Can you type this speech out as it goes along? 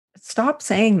Stop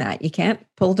saying that. You can't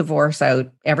pull divorce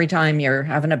out every time you're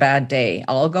having a bad day.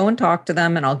 I'll go and talk to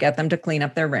them and I'll get them to clean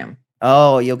up their room.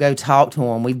 Oh, you'll go talk to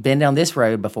them. We've been down this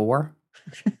road before.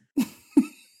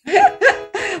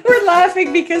 We're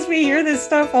laughing because we hear this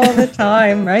stuff all the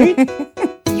time, right?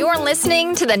 You're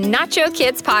listening to the Nacho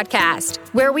Kids Podcast,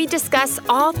 where we discuss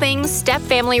all things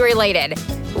step-family related.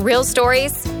 Real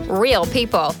stories, real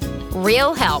people,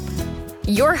 real help.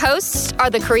 Your hosts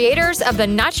are the creators of the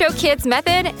Nacho Kids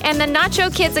Method and the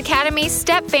Nacho Kids Academy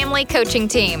Step Family Coaching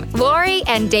Team, Lori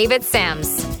and David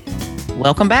Sims.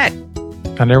 Welcome back.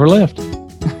 I never left.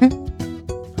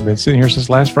 I've been sitting here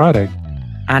since last Friday.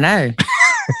 I know.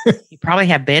 You probably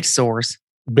have bed sores.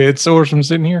 Bed sores from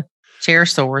sitting here? Chair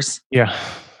sores. Yeah,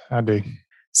 I do.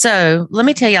 So let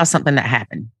me tell y'all something that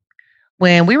happened.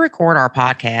 When we record our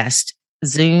podcast,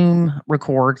 Zoom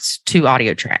records 2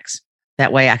 audio tracks.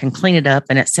 That way I can clean it up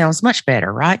and it sounds much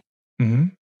better, right? Mm-hmm.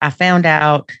 I found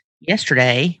out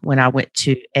yesterday when I went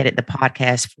to edit the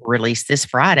podcast for release this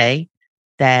Friday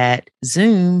that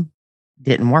Zoom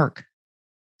didn't work.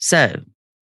 So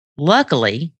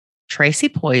luckily, Tracy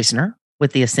Poizner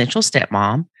with the Essential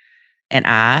Stepmom and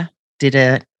I did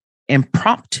an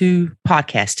impromptu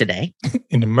podcast today.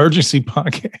 An emergency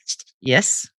podcast.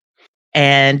 Yes.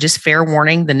 And just fair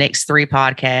warning, the next 3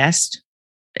 podcasts,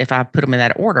 if I put them in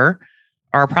that order,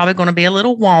 are probably going to be a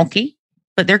little wonky,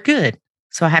 but they're good.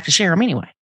 So I have to share them anyway.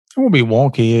 It won't be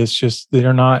wonky. It's just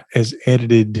they're not as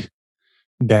edited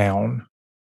down.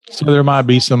 So there might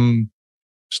be some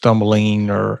stumbling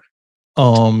or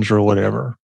or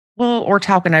whatever. Well, or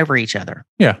talking over each other.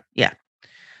 Yeah. Yeah.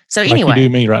 So like anyway. You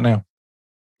do me right now.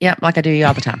 Yeah, like I do you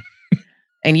all the time.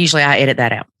 And usually I edit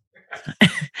that out.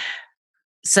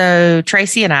 So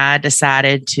Tracy and I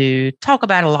decided to talk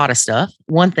about a lot of stuff.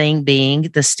 One thing being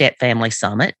the Step Family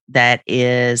Summit that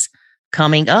is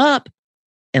coming up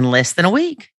in less than a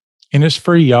week. And it's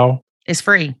free, y'all. It's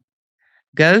free.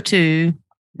 Go to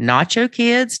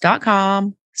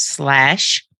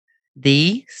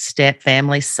nachokids.com/the Step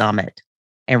Family Summit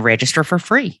and register for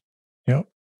free. Yep.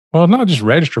 Well, not just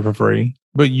register for free,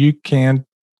 but you can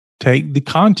take the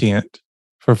content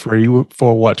for free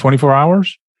for what, 24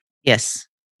 hours? Yes.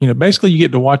 You know, basically you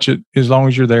get to watch it as long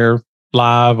as you're there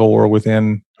live or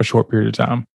within a short period of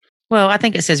time. Well, I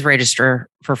think it says register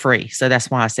for free. So that's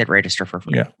why I said register for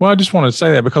free. Yeah. Well, I just want to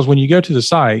say that because when you go to the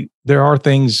site, there are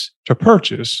things to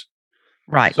purchase.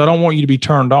 Right. So I don't want you to be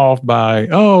turned off by,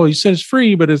 oh, you said it's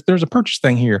free, but there's a purchase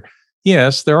thing here.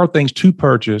 Yes, there are things to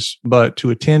purchase, but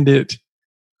to attend it,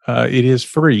 it is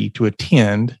free to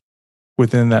attend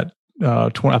within that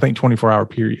 24-hour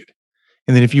period.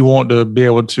 And then if you want to be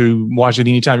able to watch it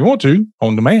anytime you want to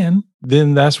on demand,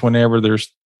 then that's whenever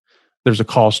there's a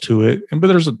cost to it. But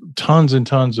there's tons and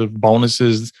tons of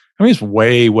bonuses. I mean, it's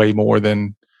way, way more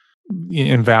than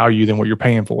in value than what you're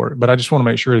paying for it. But I just want to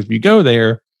make sure if you go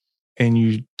there and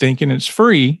you thinking it's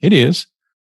free, it is.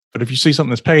 But if you see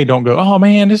something that's paid, don't go, oh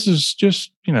man, this is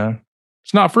just,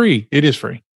 it's not free. It is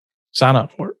free. Sign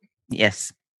up for it.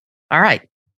 Yes. All right.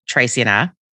 Tracy and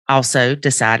I also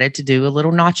decided to do a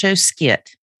little nacho skit.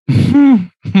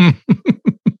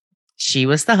 She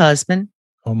was the husband.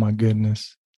 Oh my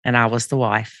goodness. And I was the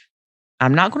wife.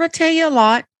 I'm not going to tell you a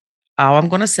lot. All I'm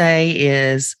going to say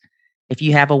is if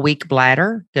you have a weak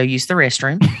bladder, go use the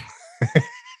restroom.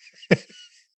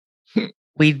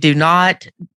 We do not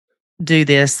do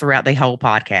this throughout the whole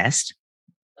podcast,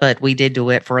 but we did do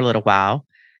it for a little while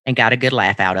and got a good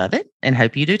laugh out of it and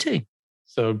hope you do too.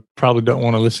 So probably don't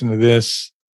want to listen to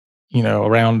this,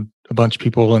 around a bunch of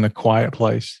people in a quiet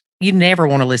place. You never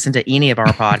want to listen to any of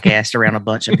our podcasts around a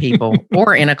bunch of people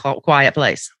or in a quiet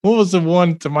place. What was the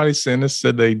one somebody sent us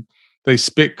said they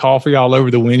spit coffee all over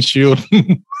the windshield?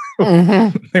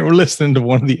 Mm-hmm. They were listening to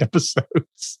one of the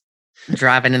episodes.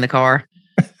 Driving in the car.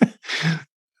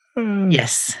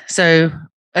 Yes. So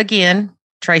again,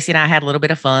 Tracy and I had a little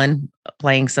bit of fun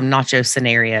playing some nacho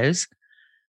scenarios.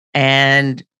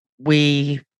 And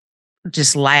we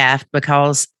just laughed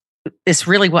because it's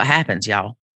really what happens,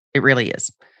 y'all. It really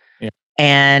is. Yeah.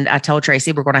 And I told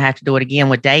Tracy we're going to have to do it again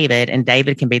with David, and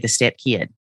David can be the step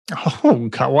kid. Oh,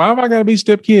 God, why have I got to be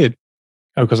step kid?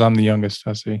 Oh, because I'm the youngest,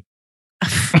 I see.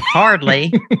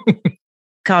 Hardly.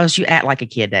 Because you act like a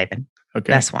kid, David.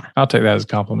 Okay. That's why. I'll take that as a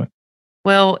compliment.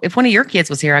 Well, if one of your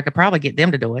kids was here, I could probably get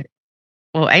them to do it.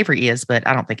 Well, Avery is, but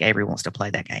I don't think Avery wants to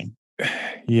play that game.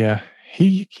 Yeah.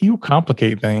 He'll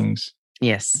complicate things.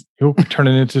 Yes. He'll turn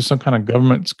it into some kind of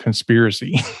government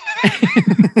conspiracy.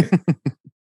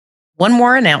 One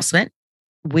more announcement.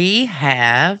 We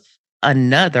have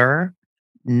another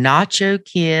Nacho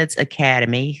Kids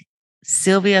Academy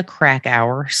Sylvia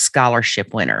Krakauer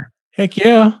scholarship winner. Heck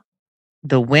yeah.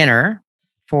 the winner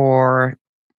for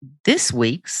this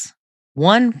week's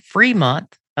 1 free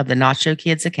month of the Nacho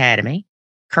Kids Academy,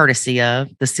 courtesy of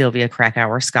the Sylvia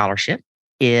Krakauer Scholarship,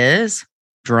 is,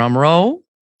 drum roll.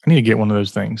 I need to get one of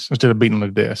those things instead of beating on the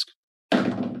desk.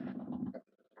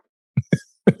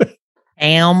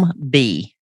 Pam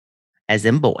B, as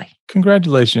in boy.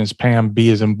 Congratulations, Pam B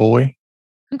as in boy.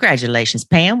 Congratulations,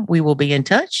 Pam. We will be in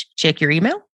touch. Check your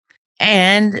email.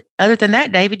 And other than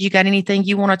that, David, you got anything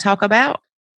you want to talk about?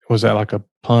 Was that like a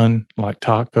pun, like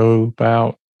taco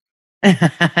about?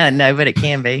 No, but it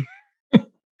can be.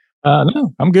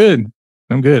 No, I'm good.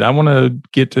 I want to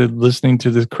get to listening to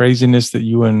the craziness that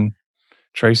you and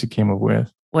Tracy came up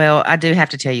with. Well, I do have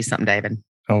to tell you something, David.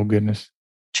 Oh, goodness.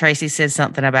 Tracy said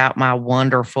something about my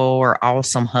wonderful or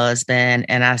awesome husband.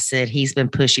 And I said, he's been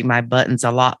pushing my buttons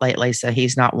a lot lately. So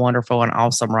he's not wonderful and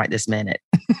awesome right this minute.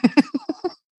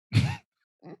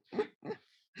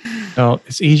 No,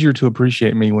 it's easier to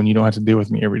appreciate me when you don't have to deal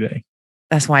with me every day.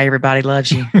 That's why everybody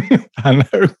loves you. I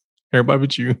know. Everybody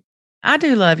but you. I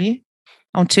do love you.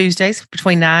 On Tuesdays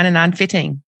between 9 and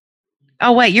 9:15.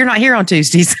 Oh, wait, you're not here on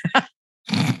Tuesdays.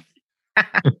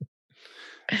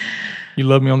 You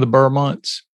love me on the Burr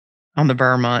months? On the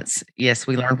Burr months. Yes,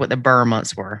 we learned what the Burr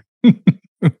months were.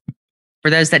 For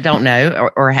those that don't know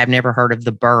or have never heard of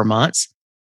the Burr months,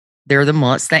 they're the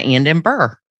months that end in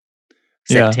Burr.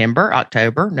 September,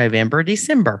 October, November,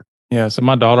 December. Yeah. So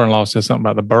my daughter-in-law said something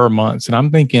about the Burr months, and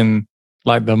I'm thinking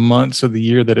like the months of the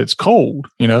year that it's cold,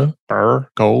 Burr,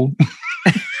 cold.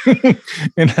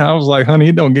 And I was like, honey,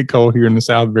 it don't get cold here in the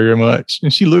South very much.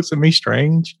 And she looks at me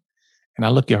strange, and I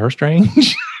look at her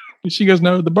strange. And she goes,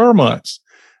 no, the Burr months,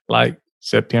 like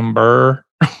September.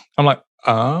 I'm like,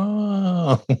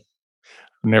 oh, I've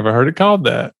never heard it called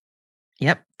that.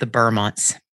 Yep. The Burr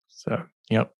months. So,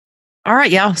 yep. All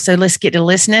right, y'all. So let's get to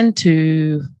listening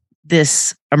to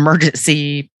this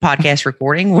emergency podcast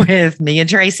recording with me and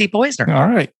Tracy Poizner. All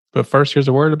right. But first, here's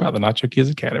a word about the Nacho Kids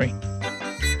Academy.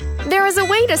 There is a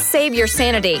way to save your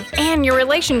sanity and your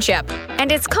relationship,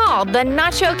 and it's called the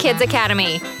Nacho Kids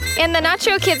Academy. In the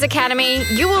Nacho Kids Academy,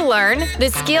 you will learn the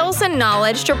skills and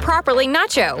knowledge to properly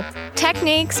nacho,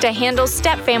 techniques to handle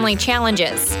step-family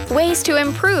challenges, ways to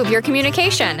improve your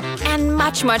communication, and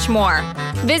much, much more.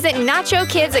 Visit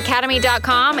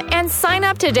NachoKidsAcademy.com and sign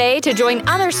up today to join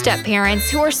other step-parents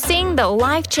who are seeing the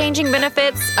life-changing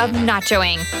benefits of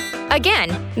nachoing. Again,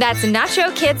 that's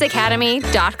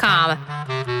NachoKidsAcademy.com.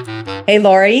 Hey,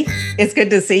 Lori, it's good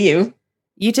to see you.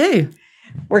 You too.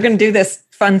 We're going to do this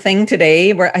fun thing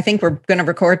today where I think we're going to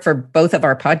record for both of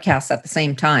our podcasts at the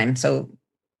same time. So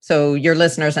your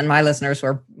listeners and my listeners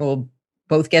will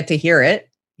both get to hear it.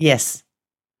 Yes.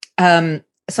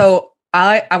 So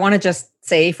I want to just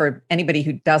say for anybody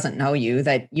who doesn't know you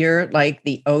that you're like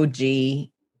the OG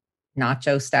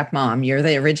Nacho Stepmom. You're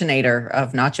the originator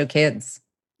of Nacho Kids.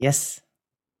 Yes.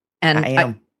 And I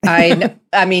am.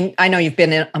 I mean, I know you've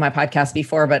been on my podcast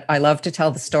before, but I love to tell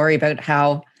the story about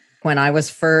how when I was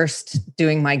first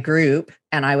doing my group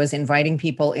and I was inviting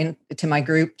people into my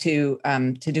group to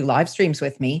do live streams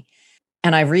with me.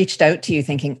 And I reached out to you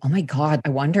thinking, oh my God, I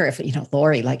wonder if,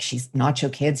 Lori, like she's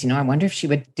Nacho Kids, I wonder if she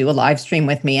would do a live stream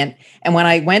with me. And when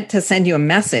I went to send you a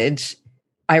message,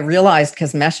 I realized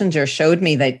because Messenger showed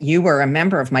me that you were a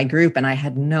member of my group and I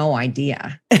had no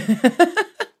idea.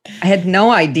 I had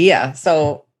no idea.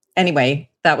 So anyway,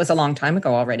 that was a long time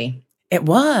ago already. It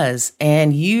was.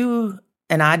 And you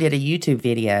and I did a YouTube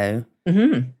video.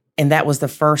 Mm-hmm. And that was the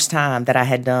first time that I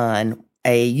had done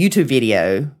a YouTube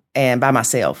video and by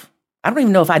myself. I don't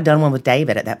even know if I'd done one with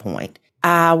David at that point.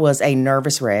 I was a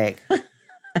nervous wreck.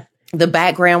 The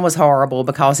background was horrible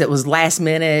because it was last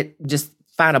minute, just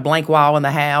find a blank wall in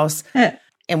the house.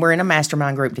 And we're in a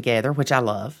mastermind group together, which I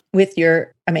love. With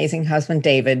your amazing husband,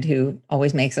 David, who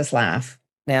always makes us laugh.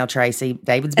 Now, Tracy,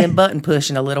 David's been button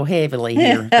pushing a little heavily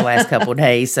here the last couple of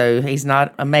days, so he's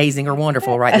not amazing or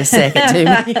wonderful right this second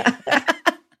to me.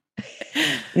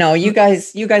 No, you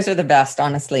guys are the best,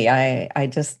 honestly. I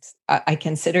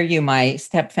consider you my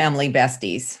step family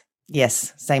besties.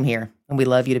 Yes, same here. And we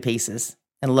love you to pieces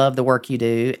and love the work you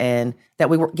do and that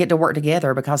we get to work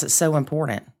together because it's so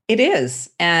important. It is.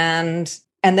 And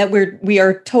that we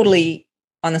are totally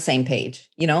on the same page,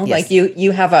 Yes. like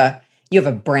you have a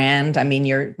brand. I mean,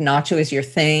 your Nacho is your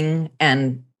thing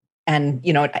and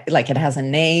like it has a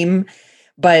name,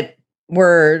 but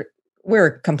we're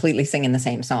completely singing the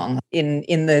same song.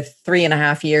 In the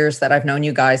 3.5 years that I've known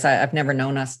you guys, I've never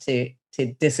known us to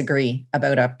disagree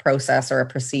about a process or a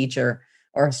procedure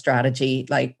or a strategy.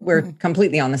 Like we're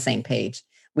completely on the same page.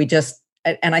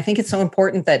 And I think it's so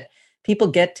important that people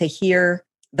get to hear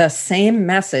the same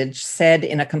message said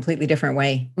in a completely different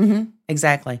way.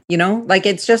 Exactly. You know, like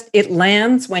it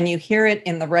lands when you hear it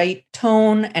in the right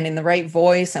tone and in the right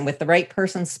voice and with the right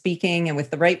person speaking and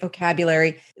with the right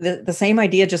vocabulary. The same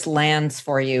idea just lands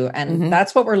for you. And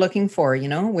that's what we're looking for. You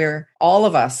know, where all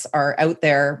of us are out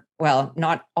there. Well,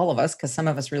 not all of us, because some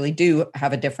of us really do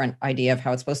have a different idea of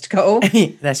how it's supposed to go.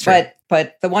 That's true.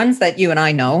 But the ones that you and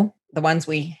I know, the ones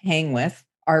we hang with,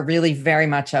 are really very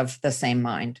much of the same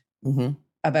mind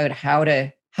about how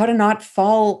to not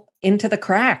fall into the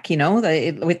crack, you know,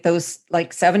 with those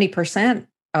like 70%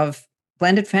 of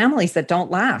blended families that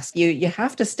don't last. You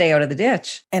have to stay out of the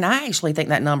ditch. And I actually think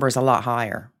that number is a lot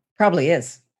higher. Probably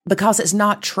is. Because it's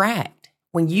not tracked.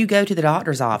 When you go to the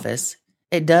doctor's office,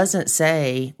 it doesn't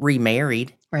say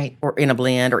remarried. Right. Or in a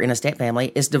blend or in a step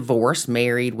family. It's divorced,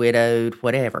 married, widowed,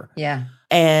 whatever. Yeah.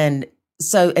 And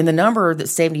so, and the number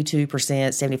that's 72%,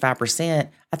 75%,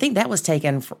 I think that was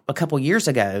taken a couple years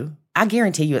ago. I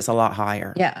guarantee you it's a lot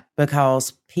higher. Yeah.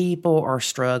 Because people are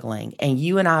struggling. And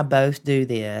you and I both do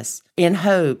this in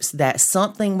hopes that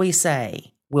something we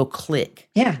say will click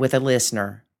with a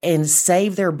listener and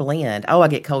save their blend. Oh, I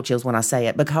get cold chills when I say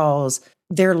it, because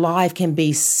their life can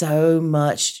be so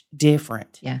much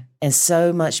different and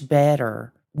so much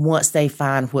better once they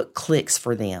find what clicks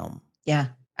for them. Yeah.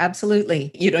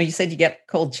 Absolutely. You know, you said you get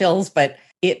cold chills, but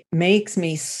it makes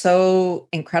me so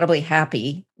incredibly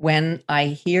happy when I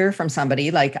hear from somebody.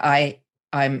 Like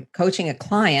I'm coaching a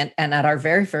client, and at our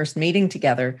very first meeting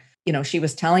together, you know, she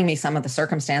was telling me some of the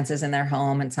circumstances in their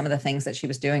home and some of the things that she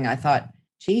was doing. I thought,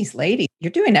 geez, lady, you're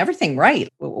doing everything right.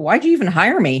 Why'd you even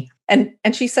hire me? And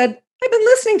she said, I've been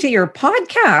listening to your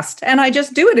podcast and I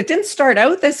just do it. It didn't start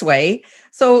out this way.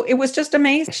 So it was just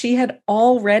amazing. She had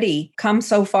already come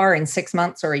so far in 6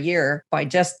 months or a year by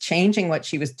just changing what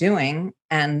she was doing.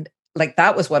 And like,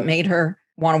 that was what made her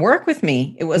want to work with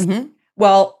me. It was,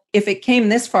 well, if it came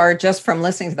this far just from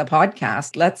listening to the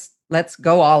podcast, let's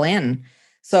go all in.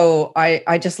 So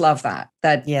I just love that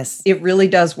yes, it really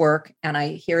does work. And I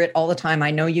hear it all the time. I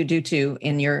know you do too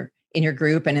in your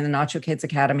group and in the Nacho Kids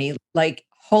Academy. Like,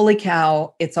 holy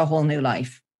cow, it's a whole new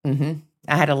life.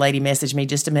 I had a lady message me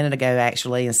just a minute ago,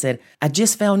 actually, and said, I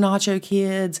just found Nacho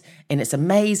Kids and it's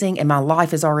amazing and my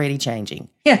life is already changing.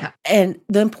 Yeah. And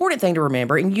the important thing to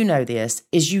remember, and you know this,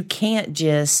 is you can't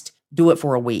just do it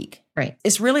for a week. Right.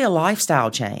 It's really a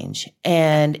lifestyle change,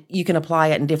 and you can apply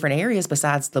it in different areas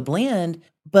besides the blend.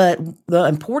 But the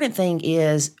important thing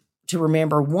is to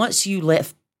remember, once you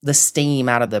let the steam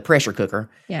out of the pressure cooker,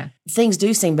 things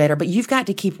do seem better, but you've got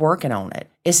to keep working on it.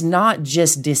 It's not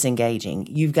just disengaging.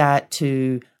 You've got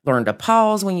to learn to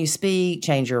pause when you speak,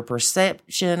 change your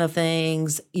perception of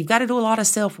things. You've got to do a lot of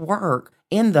self-work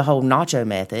in the whole Nacho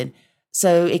method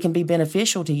so it can be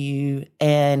beneficial to you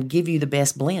and give you the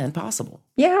best blend possible.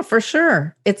 Yeah, for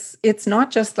sure. It's not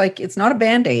just like, it's not a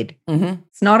Band-Aid.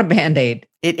 It's not a Band-Aid.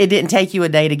 It didn't take you a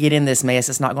day to get in this mess.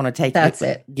 It's not going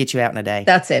to get you out in a day.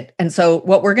 That's it. And so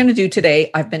what we're going to do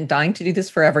today, I've been dying to do this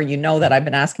forever. You know that I've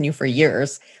been asking you for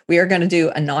years. We are going to do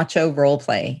a Nacho role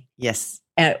play. Yes.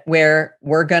 Where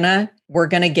we're gonna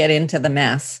get into the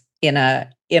mess in a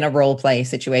role play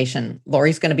situation.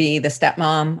 Lori's going to be the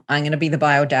stepmom. I'm going to be the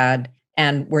bio dad.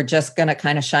 And we're just going to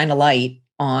kind of shine a light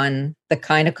on the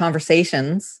kind of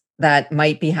conversations that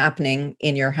might be happening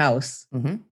in your house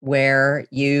where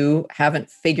you haven't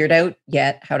figured out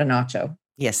yet how to nacho.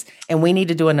 Yes. And we need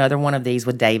to do another one of these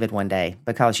with David one day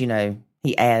because, you know,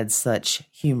 he adds such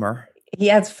humor. He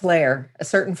adds flair, a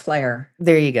certain flair.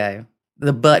 There you go.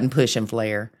 The button pushing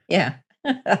flair. Yeah.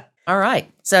 All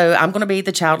right. So I'm going to be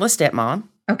the childless stepmom.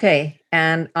 Okay.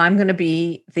 And I'm going to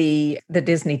be the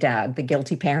Disney dad, the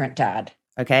guilty parent dad.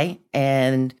 Okay.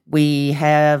 And we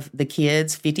have the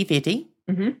kids 50-50.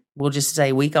 We'll just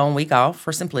say week on, week off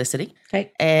for simplicity.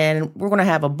 Okay. And we're going to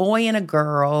have a boy and a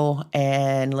girl.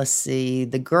 And let's see,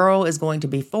 the girl is going to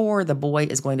be 4. The boy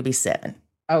is going to be 7.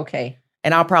 Okay.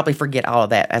 And I'll probably forget all of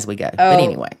that as we go. But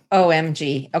anyway.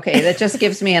 OMG. Okay. That just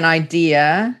gives me an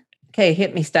idea. Okay.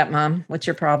 Hit me, stepmom. What's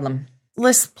your problem?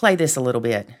 Let's play this a little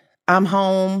bit. I'm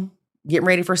home, getting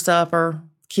ready for supper.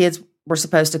 Kids were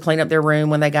supposed to clean up their room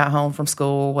when they got home from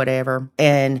school, whatever.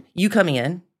 And you come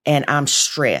in. And I'm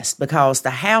stressed because the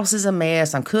house is a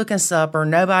mess. I'm cooking supper.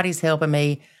 Nobody's helping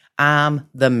me. I'm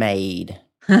the maid.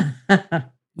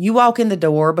 You walk in the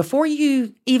door before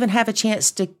you even have a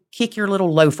chance to kick your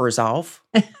little loafers off.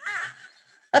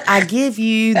 I give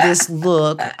you this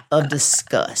look of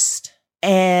disgust.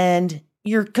 And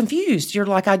you're confused. You're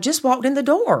like, I just walked in the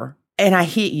door. And I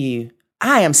hit you.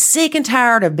 I am sick and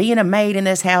tired of being a maid in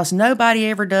this house. Nobody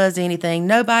ever does anything.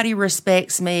 Nobody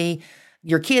respects me.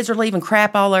 Your kids are leaving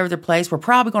crap all over the place. We're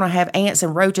probably going to have ants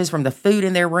and roaches from the food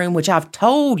in their room, which I've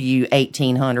told you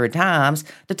 1,800 times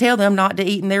to tell them not to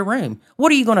eat in their room.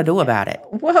 What are you going to do about it?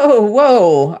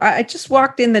 Whoa. I just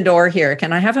walked in the door here.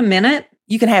 Can I have a minute?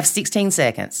 You can have 16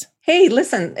 seconds. Hey,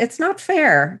 listen, it's not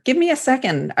fair. Give me a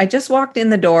second. I just walked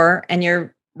in the door and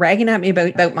you're ragging at me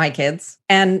about my kids.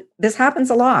 And this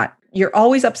happens a lot. You're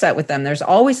always upset with them. There's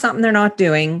always something they're not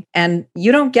doing and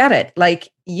you don't get it. Like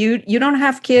you don't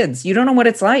have kids. You don't know what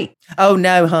it's like. Oh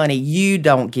no, honey, you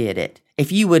don't get it.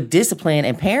 If you would discipline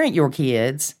and parent your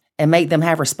kids and make them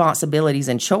have responsibilities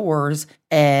and chores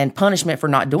and punishment for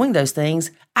not doing those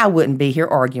things, I wouldn't be here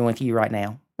arguing with you right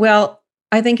now. Well,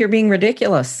 I think you're being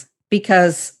ridiculous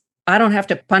because I don't have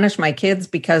to punish my kids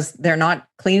because they're not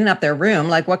cleaning up their room.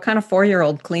 Like what kind of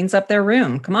 4-year-old cleans up their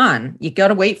room? Come on. You got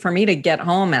to wait for me to get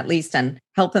home at least and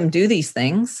help them do these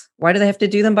things. Why do they have to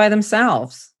do them by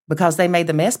themselves? Because they made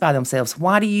the mess by themselves.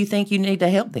 Why do you think you need to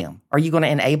help them? Are you going to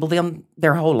enable them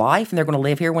their whole life and they're going to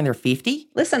live here when they're 50?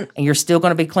 Listen. And you're still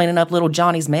going to be cleaning up little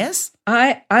Johnny's mess?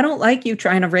 I don't like you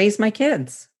trying to raise my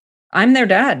kids. I'm their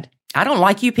dad. I don't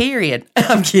like you, period.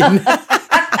 I'm kidding.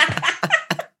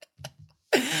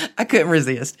 I couldn't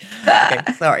resist.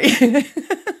 Okay, sorry.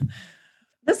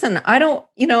 Listen, I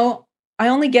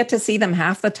only get to see them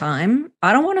half the time.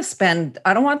 I don't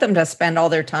want them to spend all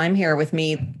their time here with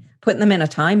me, putting them in a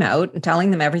timeout and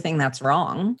telling them everything that's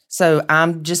wrong. So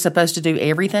I'm just supposed to do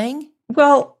everything?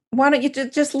 Well, why don't you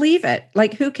just leave it?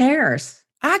 Like, who cares?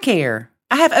 I care.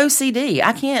 I have OCD.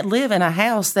 I can't live in a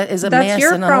house that is a mess. That's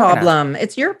your problem.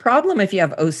 It's your problem if you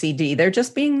have OCD. They're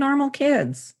just being normal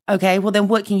kids. Okay, well then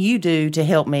what can you do to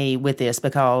help me with this?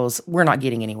 Because we're not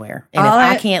getting anywhere. And if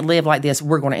I can't live like this,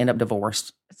 we're going to end up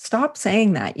divorced. Stop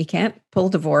saying that. You can't pull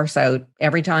divorce out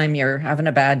every time you're having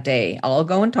a bad day. I'll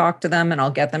go and talk to them and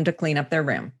I'll get them to clean up their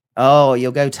room. Oh,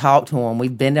 you'll go talk to them.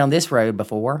 We've been down this road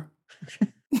before.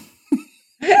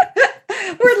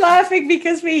 We're laughing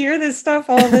because we hear this stuff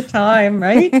all the time,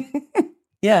 right?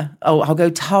 Yeah. Oh, I'll go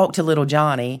talk to little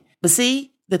Johnny. But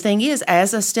see, the thing is,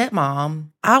 as a stepmom,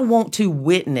 I want to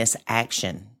witness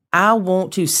action. I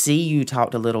want to see you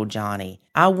talk to little Johnny.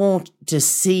 I want to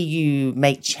see you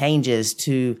make changes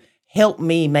to help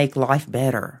me make life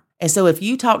better. And so if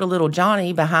you talk to little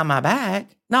Johnny behind my back,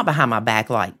 not behind my back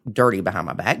like dirty behind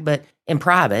my back, but in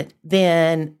private,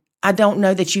 then I don't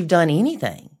know that you've done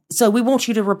anything. So we want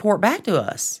you to report back to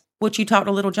us what you talked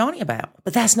to little Johnny about.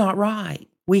 But that's not right.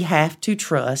 We have to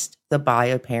trust the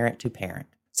bio parent to parent.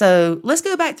 So let's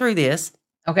go back through this.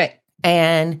 Okay.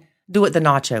 And do it the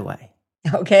Nacho way.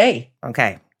 Okay.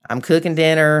 Okay. I'm cooking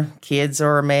dinner. Kids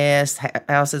are a mess.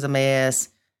 House is a mess.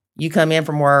 You come in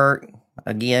from work.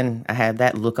 Again, I have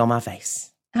that look on my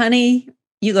face. Honey,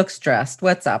 you look stressed.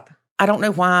 What's up? I don't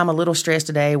know why I'm a little stressed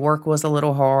today. Work was a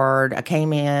little hard. I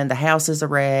came in. The house is a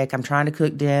wreck. I'm trying to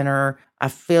cook dinner. I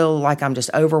feel like I'm just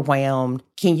overwhelmed.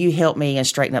 Can you help me and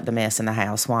straighten up the mess in the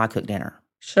house while I cook dinner?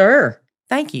 Sure.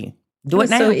 Thank you. Do it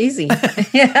now. So easy.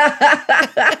 Yeah.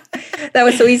 That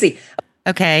was so easy.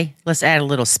 Okay, let's add a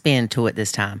little spin to it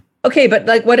this time. Okay, but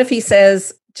like what if he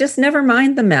says, just never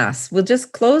mind the mess. We'll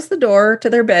just close the door to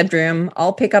their bedroom.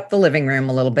 I'll pick up the living room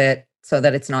a little bit so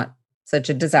that it's not such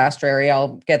a disaster area.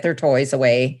 I'll get their toys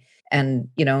away and,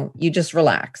 you just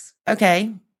relax.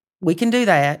 Okay, we can do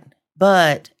that.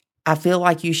 But I feel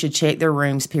like you should check their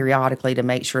rooms periodically to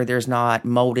make sure there's not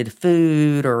molded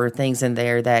food or things in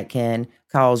there that can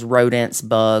cause rodents,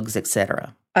 bugs,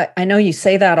 etc. I know you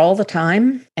say that all the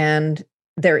time, and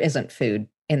there isn't food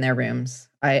in their rooms.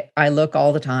 I look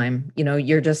all the time.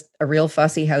 You're just a real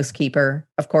fussy housekeeper.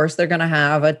 Of course, they're going to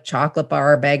have a chocolate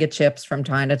bar, a bag of chips from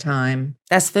time to time.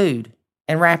 That's food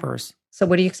and wrappers. So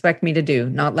what do you expect me to do?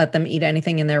 Not let them eat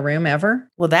anything in their room ever?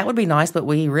 Well, that would be nice, but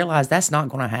we realize that's not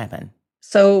going to happen.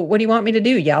 So what do you want me to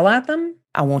do? Yell at them?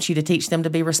 I want you to teach them to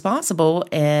be responsible.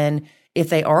 And if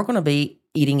they are going to be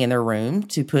eating in their room,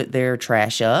 to put their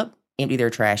trash up, empty their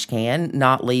trash can,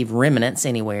 not leave remnants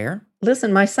anywhere.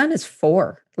 Listen, my son is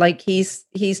 4. Like he's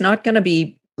not going to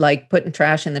be like putting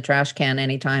trash in the trash can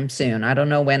anytime soon. I don't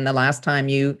know when the last time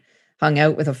you hung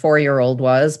out with a 4-year-old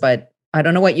was, but I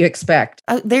don't know what you expect.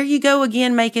 Oh, there you go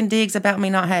again, making digs about me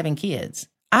not having kids.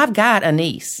 I've got a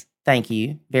niece. Thank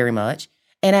you very much.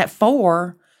 And at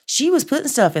 4, she was putting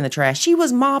stuff in the trash. She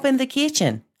was mopping the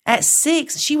kitchen. At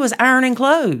 6, she was ironing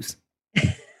clothes.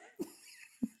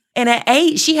 And at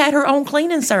 8, she had her own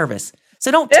cleaning service. So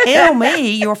don't tell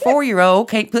me your 4-year-old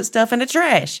can't put stuff in the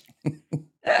trash.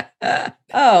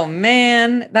 Oh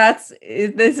man, this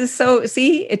is so,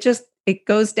 see, it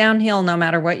goes downhill no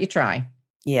matter what you try.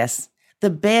 Yes. The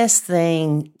best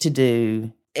thing to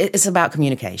do is about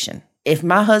communication. if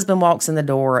my husband walks in the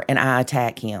door and I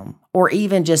attack him, or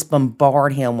even just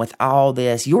bombard him with all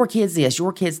this, your kid's this,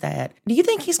 your kid's that, do you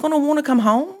think he's going to want to come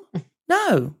home?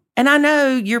 No. And I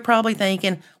know you're probably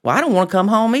thinking, well, I don't want to come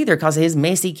home either because of his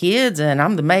messy kids and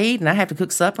I'm the maid and I have to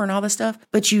cook supper and all this stuff.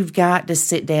 But you've got to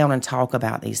sit down and talk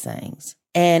about these things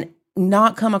and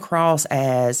not come across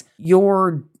as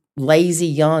your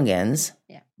lazy youngins,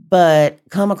 but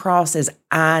come across as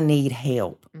I need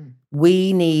help.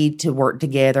 We need to work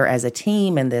together as a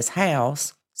team in this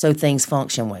house so things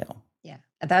function well. Yeah.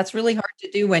 That's really hard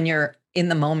to do when you're in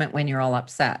the moment, when you're all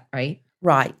upset, right?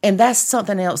 Right. And that's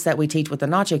something else that we teach with the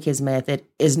Nacho Kids method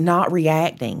is not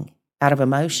reacting out of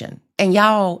emotion. And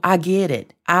y'all, I get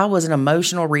it. I was an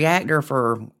emotional reactor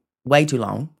for way too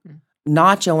long.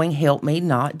 Nachoing helped me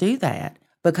not do that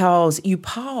because you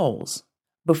pause.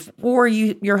 Before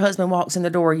your husband walks in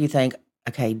the door, you think,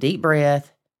 okay, deep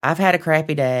breath. I've had a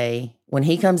crappy day. When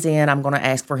he comes in, I'm going to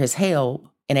ask for his help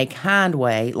in a kind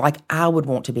way, like I would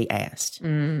want to be asked.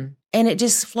 And it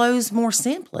just flows more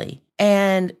simply.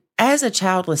 And as a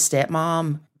childless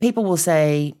stepmom, people will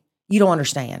say, you don't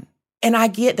understand. And I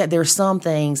get that there's some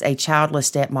things a childless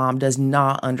stepmom does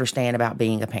not understand about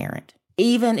being a parent.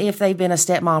 Even if they've been a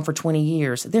stepmom for 20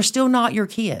 years, they're still not your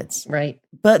kids. Right.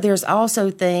 But there's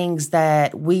also things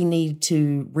that we need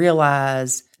to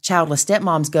realize childless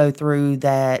stepmoms go through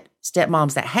that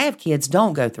stepmoms that have kids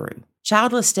don't go through.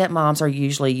 Childless stepmoms are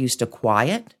usually used to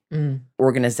quiet,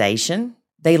 organization.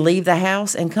 They leave the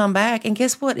house and come back, and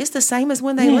guess what? It's the same as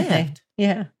when they left.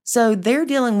 Yeah. So they're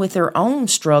dealing with their own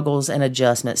struggles and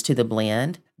adjustments to the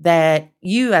blend that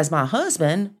you, as my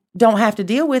husband, don't have to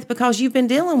deal with because you've been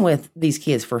dealing with these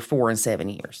kids for 4 and 7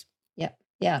 years. Yeah.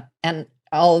 Yeah. And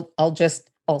I'll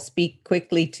speak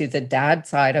quickly to the dad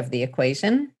side of the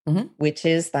equation, which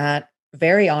is that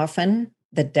very often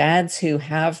the dads who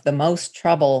have the most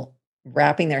trouble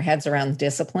wrapping their heads around the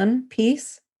discipline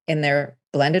piece in their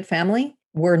blended family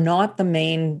were not the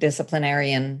main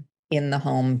disciplinarian in the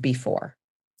home before.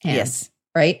 Yes.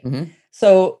 Right?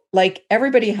 So like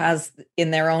everybody has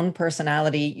in their own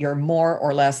personality, you're more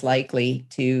or less likely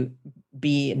to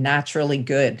be naturally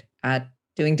good at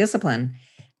doing discipline.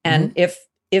 And if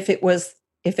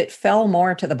it fell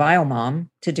more to the bio mom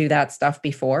to do that stuff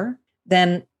before,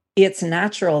 then it's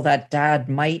natural that dad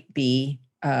might be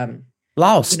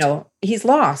lost. He's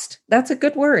lost. That's a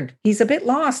good word. He's a bit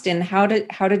lost in how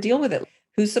to deal with it.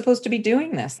 Who's supposed to be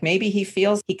doing this? Maybe he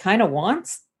feels he kind of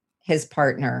wants his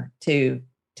partner to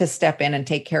step in and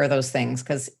take care of those things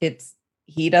because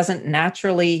he doesn't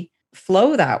naturally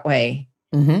flow that way.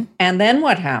 And then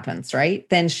what happens, right?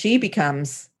 Then she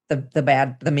becomes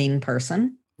the mean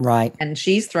person. Right. And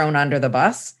she's thrown under the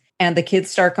bus and the kids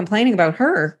start complaining about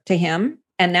her to him.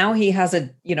 And now he has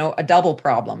a double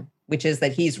problem, which is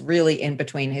that he's really in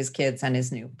between his kids and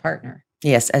his new partner.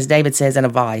 Yes. As David says, in a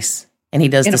vice. And he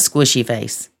does the squishy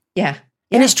face. Yeah.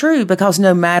 And it's true because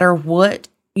no matter what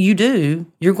you do,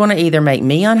 you're going to either make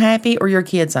me unhappy or your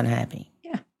kids unhappy.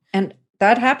 Yeah. And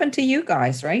that happened to you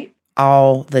guys, right?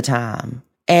 All the time.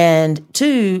 And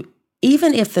two,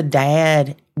 even if the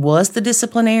dad was the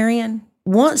disciplinarian,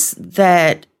 once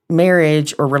that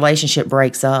marriage or relationship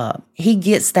breaks up, he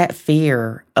gets that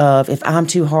fear of if I'm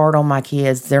too hard on my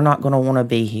kids, they're not going to want to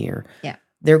be here. Yeah.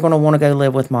 They're going to want to go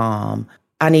live with mom.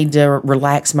 I need to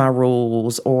relax my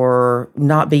rules or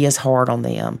not be as hard on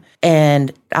them.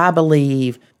 And I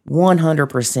believe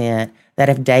 100% that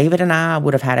if David and I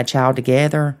would have had a child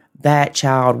together, that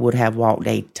child would have walked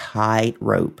a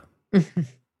tightrope.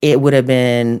 It would have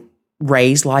been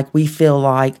raised like we feel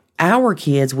like our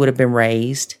kids would have been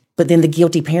raised, but then the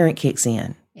guilty parent kicks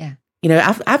in. Yeah.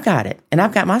 I've got it. And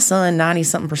I've got my son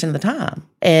 90-something% of the time.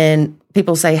 And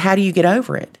people say, how do you get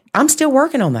over it? I'm still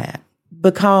working on that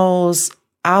because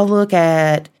I look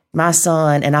at my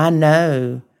son and I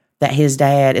know that his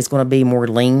dad is going to be more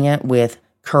lenient with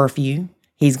curfew.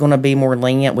 He's going to be more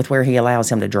lenient with where he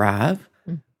allows him to drive.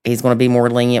 He's going to be more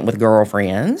lenient with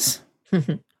girlfriends.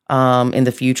 In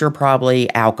the future,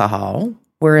 probably alcohol,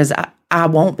 whereas I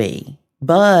won't be.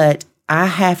 But I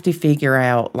have to figure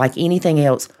out, like anything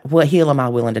else, what hill am I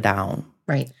willing to die on?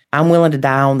 Right. I'm willing to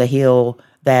die on the hill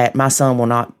that my son will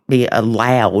not be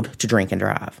allowed to drink and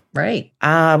drive. Right.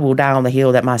 I will die on the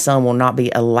hill that my son will not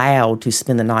be allowed to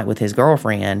spend the night with his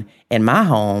girlfriend in my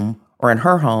home or in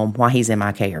her home while he's in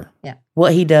my care. Yeah.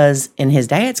 What he does in his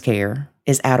dad's care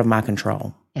is out of my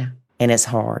control. Yeah. And it's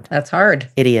hard. That's hard.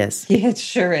 It is. Yeah, it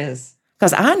sure is.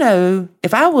 Because I know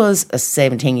if I was a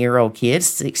 17-year-old kid,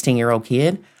 16-year-old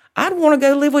kid, I'd want to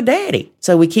go live with daddy.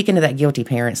 So we kick into that guilty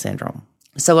parent syndrome.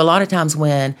 So a lot of times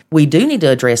when we do need to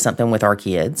address something with our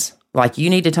kids, like you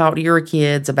need to talk to your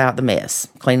kids about the mess,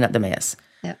 cleaning up the mess.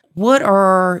 Yeah. What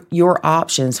are your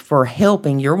options for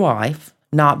helping your wife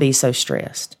not be so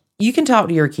stressed? You can talk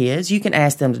to your kids. You can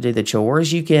ask them to do the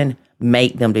chores. You can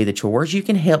make them do the chores. You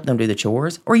can help them do the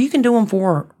chores, or you can do them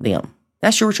for them.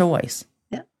 That's your choice.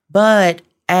 Yeah. But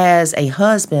as a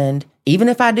husband, even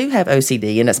if I do have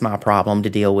OCD and it's my problem to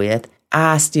deal with,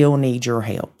 I still need your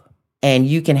help. And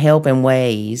you can help in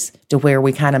ways to where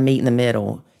we kind of meet in the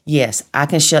middle. Yes, I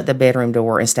can shut the bedroom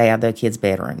door and stay out of the kids'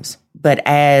 bedrooms. But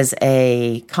as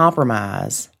a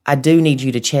compromise, I do need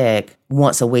you to check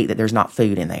once a week that there's not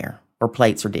food in there or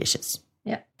plates or dishes.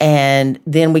 Yeah. And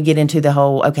then we get into the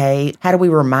whole, okay, how do we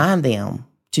remind them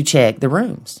to check the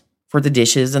rooms for the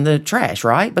dishes and the trash,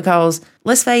 right? Because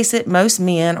let's face it, most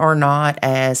men are not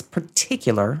as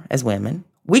particular as women.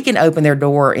 We can open their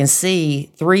door and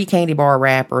see 3 candy bar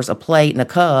wrappers, a plate, and a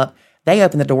cup. They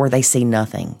open the door, they see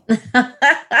nothing.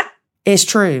 It's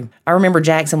true. I remember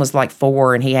Jackson was like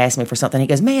 4 and he asked me for something. He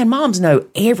goes, man, moms know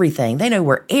everything. They know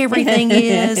where everything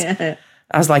is.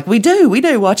 I was like, we do,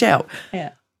 watch out.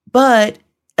 Yeah. But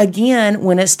again,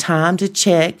 when it's time to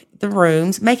check the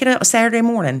rooms, make it a Saturday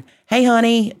morning. Hey,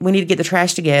 honey, we need to get the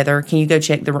trash together. Can you go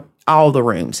check all the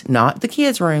rooms? Not the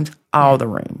kids' rooms, all the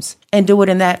rooms. And do it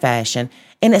in that fashion.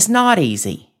 And it's not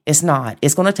easy. It's not.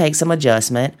 It's going to take some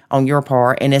adjustment on your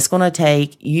part, and it's going to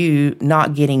take you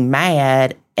not getting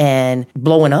mad and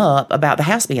blowing up about the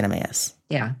house being a mess.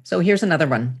 Yeah. So here's another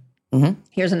one. Mm-hmm.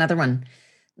 Here's another one.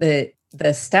 The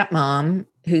stepmom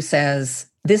who says,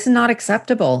 this is not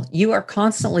acceptable. You are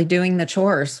constantly doing the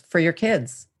chores for your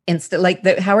kids.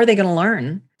 How are they going to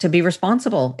learn to be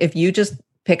responsible if you just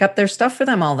pick up their stuff for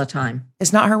them all the time?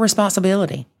 It's not her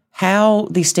responsibility. How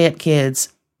the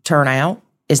stepkids turn out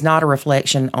is not a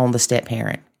reflection on the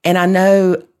step-parent. And I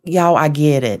know, y'all, I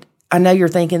get it. I know you're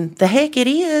thinking, the heck it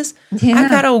is. Yeah.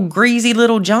 I've got old greasy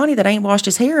little Johnny that ain't washed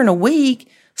his hair in a week,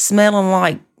 smelling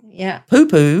like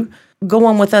poo-poo,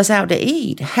 going with us out to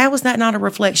eat. How is that not a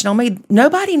reflection on me?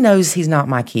 Nobody knows he's not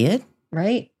my kid.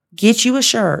 Right. Get you a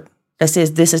shirt that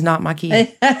says, this is not my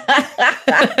kid.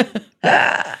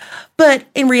 But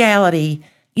in reality,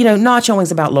 nachoing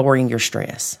is about lowering your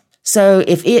stress. So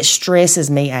if it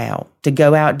stresses me out to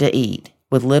go out to eat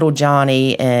with little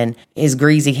Johnny and his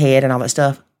greasy head and all that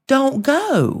stuff, don't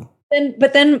go.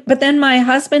 But then my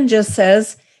husband just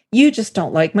says, you just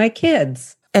don't like my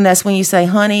kids. And that's when you say,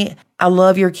 honey, I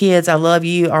love your kids. I love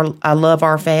you. I love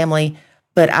our family,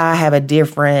 but I have a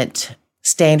different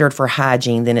standard for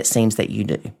hygiene than it seems that you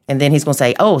do. And then he's going to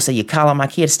say, oh, so you calling my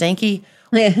kid stinky?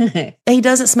 He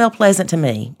doesn't smell pleasant to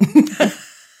me.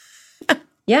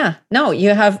 Yeah. No, you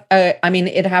have,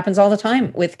 it happens all the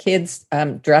time with kids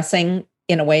dressing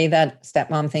in a way that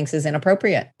stepmom thinks is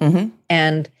inappropriate. Mm-hmm.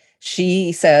 And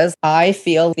she says, I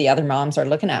feel the other moms are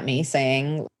looking at me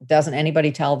saying, doesn't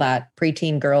anybody tell that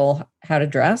preteen girl how to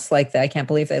dress like that? I can't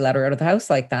believe they let her out of the house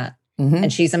like that. Mm-hmm.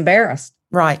 And she's embarrassed.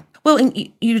 Right. Well,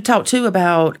 and you talk too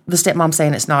about the stepmom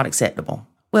saying it's not acceptable.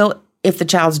 Well, if the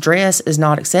child's dress is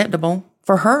not acceptable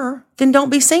for her, then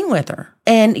don't be seen with her.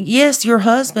 And yes, your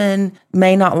husband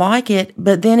may not like it,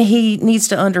 but then he needs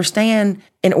to understand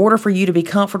in order for you to be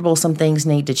comfortable, some things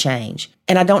need to change.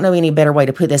 And I don't know any better way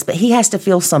to put this, but he has to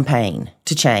feel some pain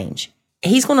to change.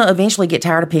 He's going to eventually get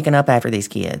tired of picking up after these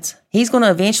kids. He's going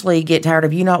to eventually get tired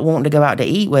of you not wanting to go out to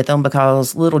eat with them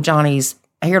because little Johnny's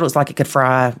hair looks like it could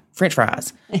fry French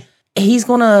fries. He's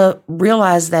going to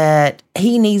realize that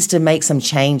he needs to make some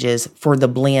changes for the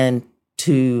blend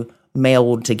to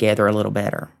meld together a little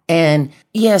better. And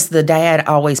yes, the dad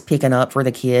always picking up for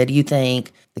the kid. You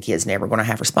think the kid's never going to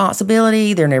have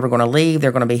responsibility. They're never going to leave.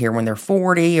 They're going to be here when they're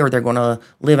 40, or they're going to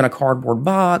live in a cardboard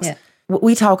box. Yeah.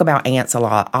 We talk about ants a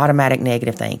lot, automatic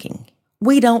negative thinking.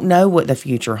 We don't know what the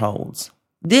future holds.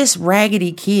 This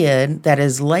raggedy kid that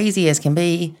is lazy as can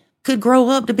be could grow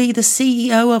up to be the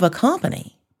CEO of a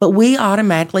company. But we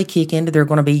automatically kick into they're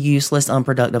going to be useless,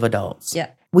 unproductive adults. Yeah.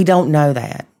 We don't know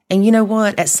that. And you know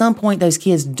what? At some point, those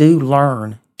kids do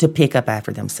learn to pick up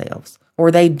after themselves, or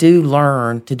they do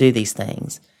learn to do these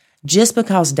things. Just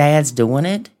because dad's doing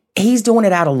it, he's doing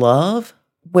it out of love,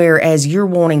 whereas you're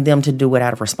wanting them to do it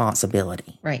out of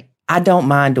responsibility. Right. I don't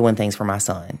mind doing things for my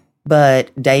son, but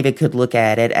David could look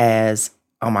at it as,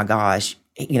 oh my gosh,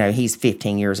 he's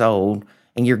 15 years old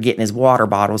and you're getting his water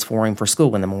bottles for him for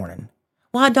school in the morning.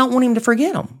 Well, I don't want him to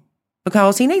forget them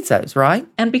because he needs those, right?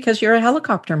 And because you're a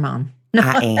helicopter mom. No.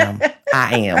 I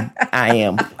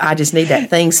am. I just need that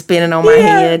thing spinning on my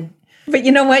head. But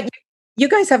you know what? You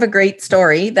guys have a great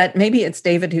story that maybe it's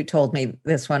David who told me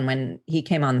this one when he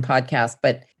came on the podcast,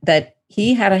 but that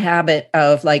he had a habit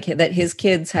of that his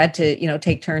kids had to,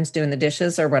 take turns doing the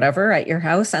dishes or whatever at your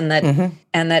house. And that,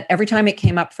 and that every time it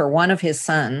came up for one of his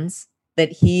sons,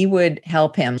 that he would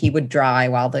help him. He would dry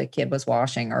while the kid was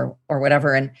washing or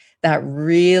whatever. And that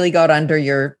really got under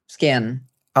your skin.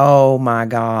 Oh my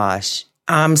gosh.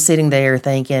 I'm sitting there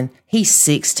thinking, he's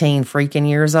 16 freaking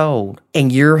years old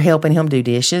and you're helping him do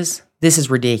dishes? This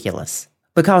is ridiculous.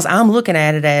 Because I'm looking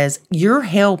at it as you're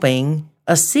helping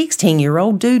a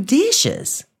 16-year-old do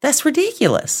dishes. That's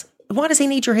ridiculous. Why does he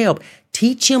need your help?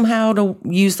 Teach him how to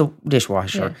use the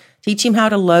dishwasher. Yeah. Teach him how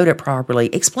to load it properly.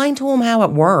 Explain to him how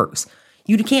it works.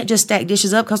 You can't just stack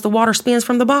dishes up because the water spins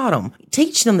from the bottom.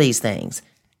 Teach them these things.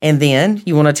 And then,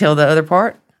 you want to tell the other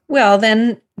part? Well,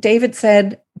 then David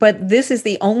said, but this is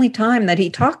the only time that he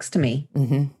talks to me.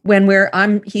 Mm-hmm.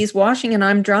 When he's washing and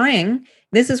I'm drying.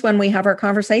 This is when we have our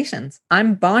conversations.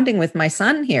 I'm bonding with my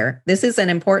son here. This is an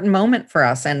important moment for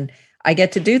us. And I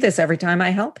get to do this every time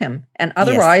I help him. And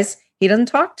otherwise, he doesn't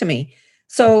talk to me.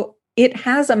 So it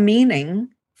has a meaning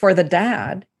for the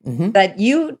dad that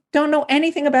you don't know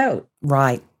anything about.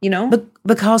 Right. You know?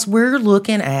 Because we're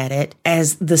looking at it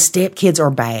as the stepkids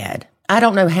are bad. I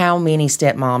don't know how many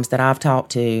stepmoms that I've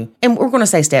talked to, and we're going to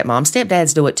say stepmoms,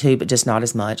 stepdads do it too, but just not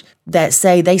as much, that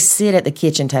say they sit at the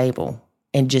kitchen table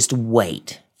and just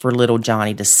wait for little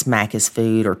Johnny to smack his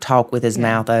food or talk with his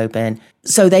mouth open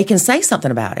so they can say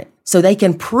something about it. So they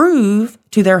can prove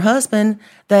to their husband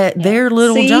that their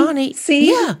little Johnny...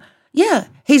 Yeah.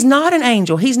 He's not an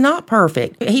angel. He's not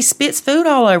perfect. He spits food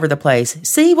all over the place.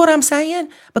 See what I'm saying?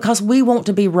 Because we want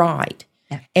to be right.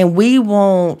 Yeah. And we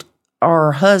want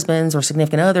our husbands or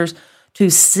significant others to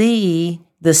see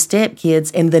the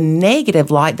stepkids in the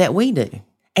negative light that we do.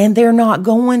 And they're not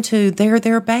going to. They're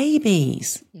their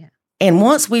babies. Yeah. And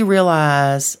once we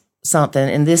realize something,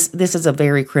 and this is a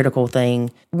very critical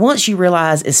thing, once you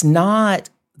realize it's not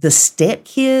the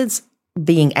stepkids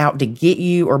being out to get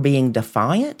you or being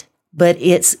defiant, but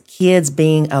it's kids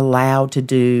being allowed to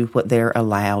do what they're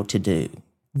allowed to do.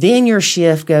 Then your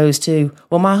shift goes to,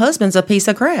 well, my husband's a piece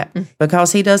of crap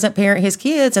because he doesn't parent his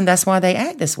kids and that's why they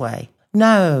act this way.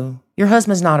 No, your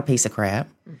husband's not a piece of crap.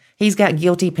 He's got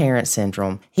guilty parent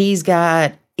syndrome. He's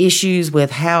got issues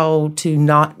with how to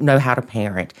not know how to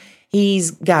parent.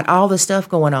 He's got all this stuff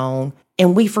going on,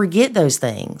 and we forget those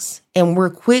things. And we're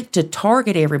quick to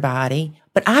target everybody.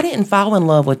 But I didn't fall in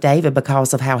love with David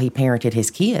because of how he parented his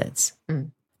kids.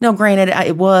 Now, granted,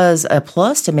 it was a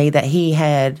plus to me that he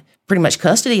had pretty much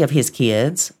custody of his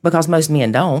kids because most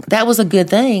men don't. That was a good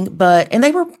thing, and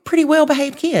they were pretty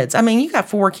well-behaved kids. I mean, you got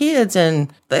 4 kids and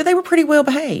they were pretty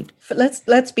well-behaved.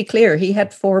 Let's be clear. He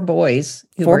had 4 boys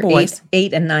who were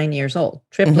 8 and 9 years old.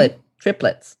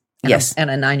 Triplets. Yes. And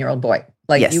a 9-year-old boy.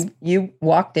 Like you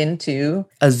walked into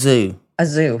a zoo.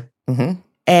 Mm-hmm.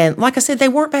 And like I said, they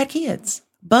weren't bad kids,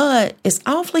 but it's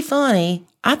awfully funny.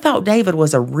 I thought David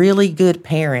was a really good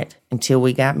parent until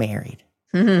we got married.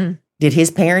 Mm-hmm. Did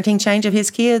his parenting change of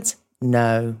his kids?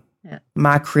 No. Yeah.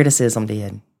 My criticism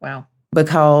did. Wow.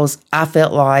 Because I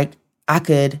felt like I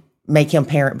could make him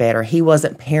parent better. He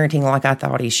wasn't parenting like I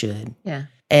thought he should. Yeah.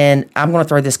 And I'm going to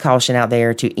throw this caution out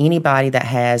there to anybody that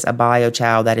has a bio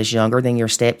child that is younger than your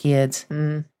stepkids.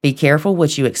 Mm. Be careful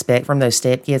what you expect from those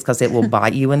stepkids because it will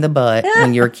bite you in the butt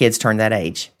when your kids turn that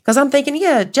age. Because I'm thinking,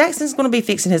 Jackson's going to be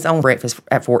fixing his own breakfast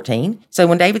at 14. So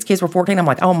when David's kids were 14, I'm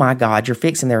like, oh my God, you're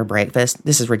fixing their breakfast.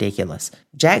 This is ridiculous.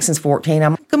 Jackson's 14.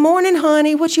 I'm like, good morning,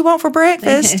 honey. What you want for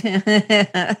breakfast?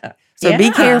 So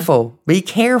be careful. Be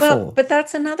careful. Well, but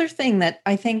that's another thing that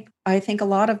I think a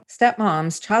lot of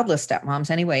stepmoms, childless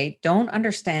stepmoms anyway, don't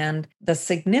understand the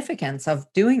significance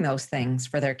of doing those things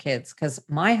for their kids. Because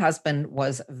my husband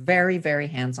was very, very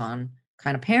hands-on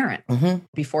kind of parent. Mm-hmm.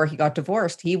 Before he got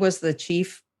divorced, he was the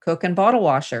chief cook and bottle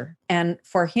washer. And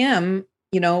for him,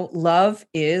 love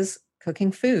is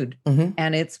cooking food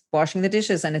and it's washing the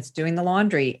dishes and it's doing the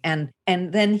laundry. And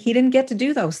then he didn't get to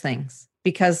do those things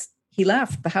because he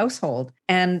left the household,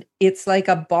 and it's like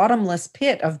a bottomless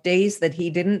pit of days that he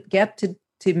didn't get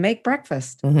to make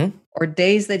breakfast or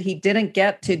days that he didn't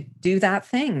get to do that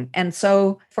thing. And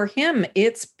so for him,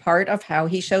 it's part of how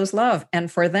he shows love. And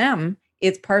for them,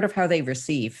 it's part of how they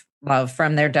receive love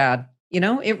from their dad.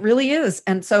 It really is.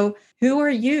 And so who are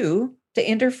you to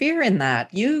interfere in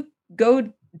that? You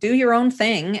go do your own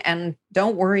thing and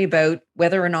don't worry about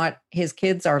whether or not his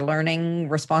kids are learning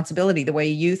responsibility the way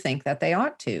you think that they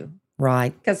ought to.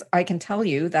 Right. Because I can tell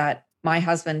you that my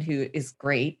husband, who is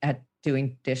great at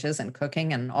doing dishes and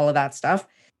cooking and all of that stuff,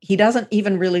 he doesn't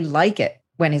even really like it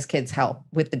when his kids help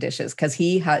with the dishes because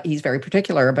he's very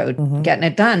particular about getting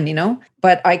it done,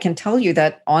 But I can tell you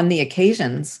that on the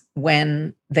occasions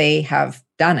when they have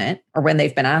done it or when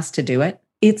they've been asked to do it,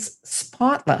 it's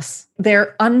spotless.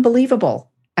 They're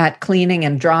unbelievable at cleaning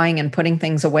and drying and putting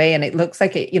things away. And it looks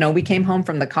like it, we came home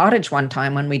from the cottage one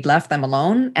time when we'd left them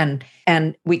alone,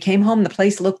 and we came home, the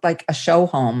place looked like a show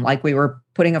home, like we were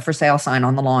putting a for sale sign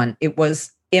on the lawn. It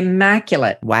was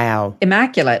immaculate. Wow.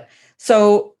 Immaculate.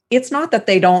 So it's not that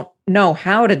they don't know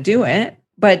how to do it,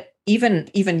 but even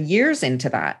years into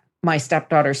that, my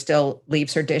stepdaughter still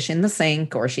leaves her dish in the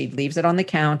sink, or she leaves it on the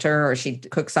counter, or she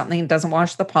cooks something and doesn't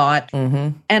wash the pot.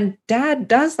 Mm-hmm. And Dad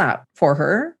does that for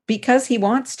her because he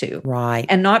wants to. Right.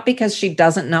 And not because she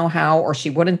doesn't know how, or she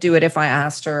wouldn't do it if I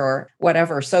asked her, or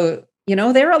whatever. So,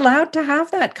 they're allowed to have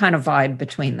that kind of vibe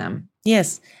between them.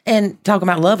 Yes. And talking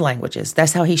about love languages,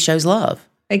 that's how he shows love.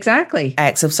 Exactly.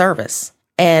 Acts of service.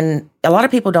 And a lot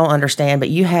of people don't understand, but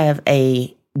you have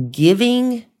a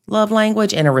giving love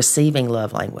language and a receiving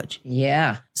love language.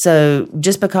 Yeah. So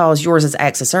just because yours is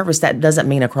acts of service, that doesn't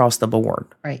mean across the board.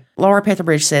 Right. Laura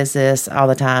Petherbridge says this all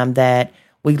the time, that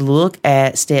we look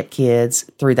at stepkids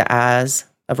through the eyes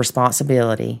of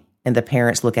responsibility, and the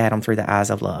parents look at them through the eyes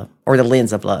of love, or the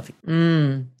lens of love.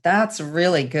 That's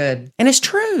really good. And it's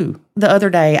true. The other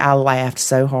day, I laughed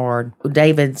so hard.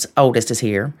 David's oldest is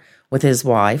here with his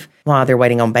wife while they're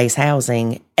waiting on base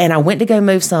housing. And I went to go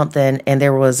move something, and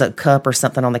there was a cup or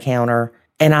something on the counter.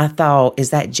 And I thought,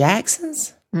 is that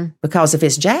Jackson's? Because if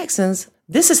it's Jackson's,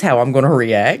 this is how I'm going to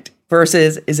react.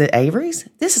 Versus, is it Avery's?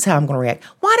 This is how I'm going to react.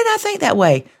 Why did I think that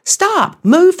way? Stop.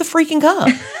 Move the freaking cup.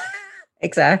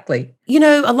 Exactly.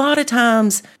 A lot of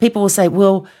times people will say,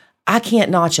 well, I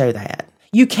can't nacho that.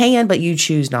 You can, but you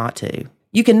choose not to.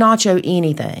 You can nacho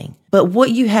anything. But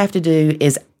what you have to do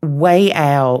is weigh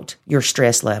out your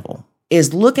stress level.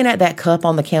 Is looking at that cup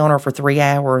on the counter for 3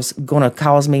 hours going to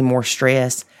cause me more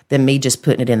stress than me just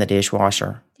putting it in the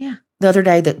dishwasher? Yeah. The other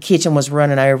day, the kitchen was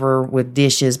running over with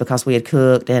dishes because we had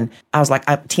cooked. And I was like,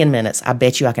 10 minutes. I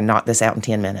bet you I can knock this out in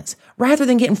 10 minutes. Rather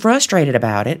than getting frustrated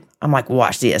about it, I'm like,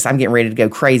 watch this. I'm getting ready to go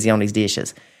crazy on these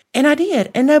dishes. And I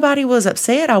did. And nobody was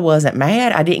upset. I wasn't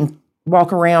mad. I didn't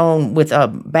walk around with a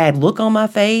bad look on my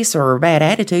face or a bad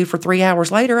attitude for 3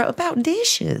 hours later about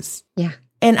dishes. Yeah.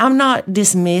 And I'm not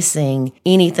dismissing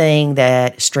anything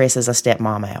that stresses a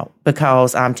stepmom out,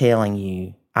 because I'm telling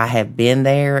you, I have been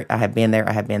there. I have been there.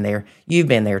 I have been there. You've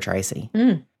been there, Tracy.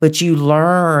 But you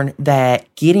learn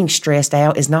that getting stressed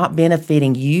out is not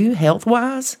benefiting you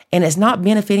health-wise, and it's not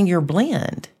benefiting your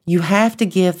blend. You have to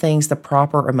give things the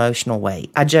proper emotional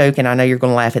weight. I joke, and I know you're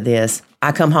going to laugh at this.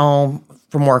 I come home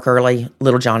from work early.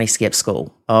 Little Johnny skipped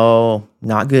school. Oh,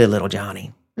 not good, little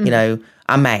Johnny.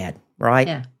 I'm mad, right?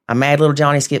 Yeah. I'm mad little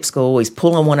Johnny skipped school. He's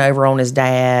pulling one over on his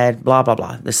dad, blah, blah,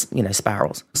 blah. This,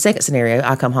 spirals. Second scenario,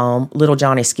 I come home, little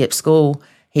Johnny skipped school.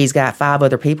 He's got 5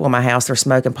 other people in my house. They're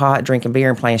smoking pot, drinking beer,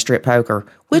 and playing strip poker.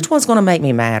 Which one's going to make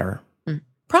me madder?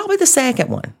 Probably the second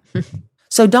one.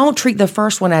 So don't treat the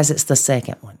first one as it's the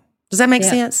second one. Does that make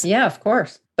sense? Yeah, of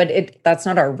course. But that's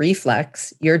not our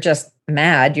reflex. You're just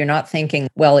mad. You're not thinking,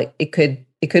 well, it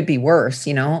could be worse.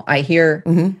 I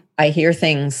hear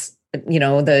things,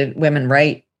 the women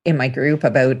write in my group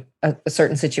about a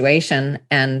certain situation,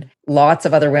 and lots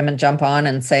of other women jump on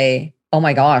and say, oh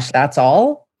my gosh, that's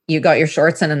all? You got your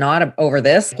shorts in a knot over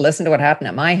this? Listen to what happened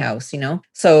at my house,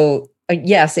 So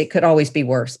yes, it could always be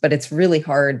worse, but it's really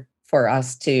hard for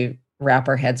us to wrap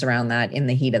our heads around that in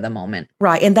the heat of the moment.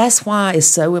 Right. And that's why it's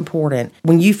so important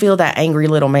when you feel that angry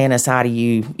little man inside of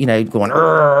you, going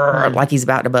like he's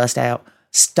about to bust out.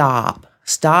 Stop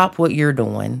what you're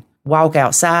doing. Walk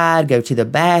outside, go to the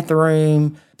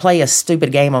bathroom, play a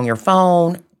stupid game on your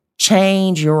phone,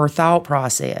 change your thought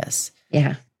process.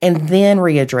 Yeah. And then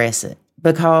readdress it,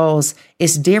 because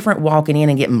it's different walking in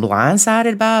and getting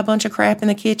blindsided by a bunch of crap in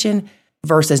the kitchen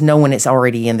versus knowing it's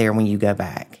already in there when you go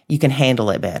back. You can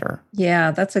handle it better. Yeah,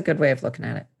 that's a good way of looking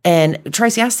at it. And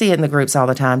Tracy, I see it in the groups all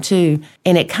the time too.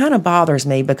 And it kind of bothers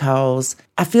me because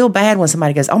I feel bad when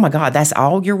somebody goes, oh my God, that's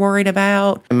all you're worried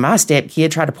about? And my stepkid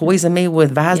tried to poison me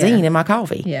with Visine in my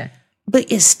coffee. Yeah.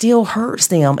 But it still hurts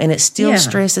them and it still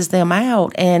stresses them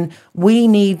out. And we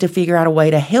need to figure out a way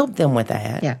to help them with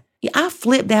that. Yeah. I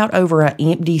flipped out over an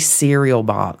empty cereal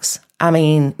box. I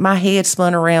mean, my head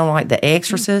spun around like The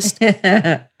Exorcist.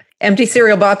 Empty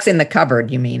cereal box in the cupboard,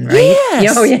 you mean, right?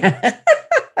 Yes. Oh, yeah.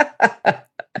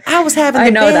 I was having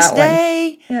the best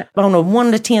day. Yeah. On a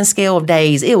 1 to 10 scale of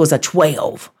days, it was a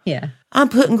 12. Yeah. I'm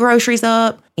putting groceries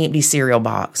up, empty cereal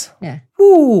box. Yeah.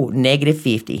 Ooh,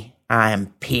 -50. I am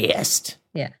pissed.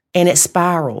 Yeah. And it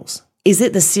spirals. Is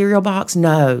it the cereal box?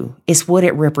 No. It's what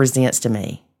it represents to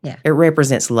me. Yeah. It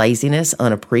represents laziness,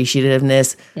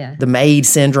 unappreciativeness, Yeah. the maid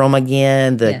syndrome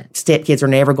again, the stepkids are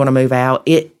never going to move out.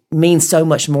 It means so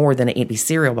much more than an empty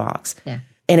cereal box. Yeah.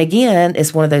 And again,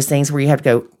 it's one of those things where you have to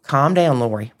go, calm down,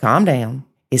 Lori, calm down.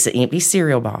 It's an empty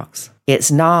cereal box.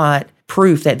 It's not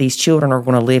proof that these children are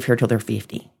going to live here till they're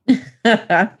 50.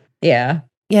 Yeah.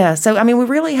 Yeah. So, I mean, we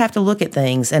really have to look at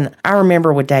things. And I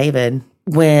remember with David,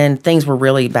 when things were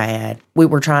really bad, we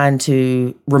were trying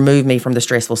to remove me from the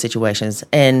stressful situations.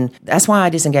 And that's why I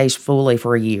disengaged fully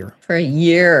for a year. For a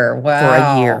year. Wow. For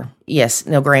a year. Yes.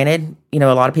 Now, granted, a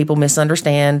lot of people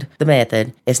misunderstand the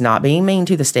method. It's not being mean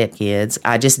to the stepkids.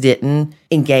 I just didn't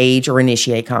engage or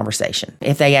initiate conversation.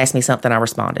 If they asked me something, I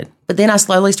responded. But then I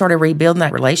slowly started rebuilding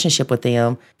that relationship with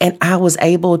them. And I was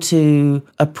able to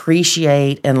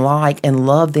appreciate and like and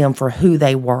love them for who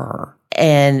they were.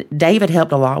 And David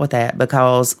helped a lot with that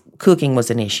because cooking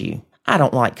was an issue. I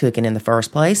don't like cooking in the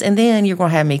first place. And then you're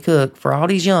going to have me cook for all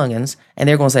these youngins, and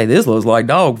they're going to say, this looks like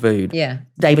dog food. Yeah.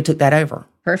 David took that over.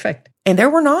 Perfect. And there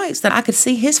were nights that I could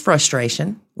see his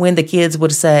frustration when the kids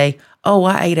would say, oh,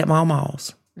 I ate at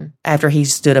Mama's after he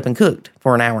stood up and cooked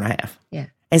for an hour and a half. Yeah.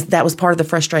 And that was part of the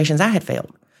frustrations I had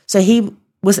felt. So he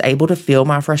was able to feel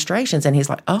my frustrations, and he's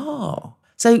like, oh.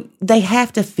 So they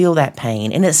have to feel that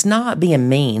pain. And it's not being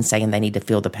mean saying they need to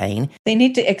feel the pain. They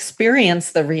need to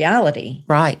experience the reality.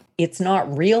 Right. It's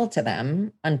not real to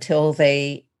them until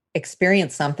they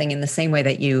experience something in the same way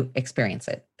that you experience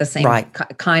it, the same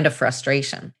kind of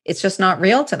frustration. It's just not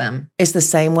real to them. It's the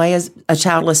same way as a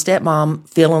childless stepmom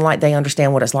feeling like they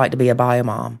understand what it's like to be a bio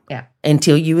mom. Yeah.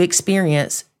 Until you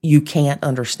experience, you can't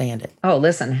understand it. Oh,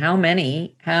 listen, how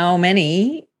many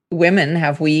women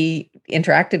have we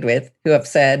interacted with who have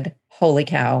said, holy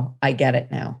cow, I get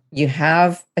it now. You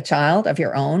have a child of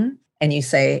your own and you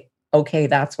say, okay,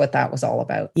 that's what that was all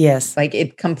about. Yes. Like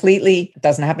it completely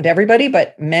doesn't happen to everybody,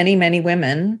 but many, many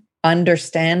women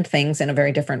understand things in a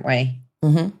very different way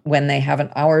when they have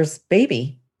an hour's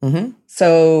baby.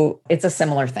 So it's a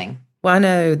similar thing. Well, I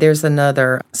know there's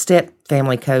another step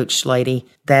family coach lady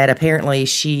that apparently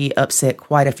she upset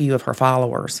quite a few of her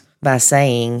followers by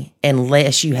saying,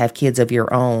 unless you have kids of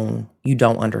your own, you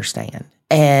don't understand.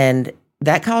 And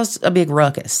that caused a big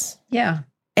ruckus. Yeah.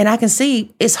 And I can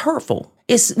see it's hurtful.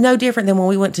 It's no different than when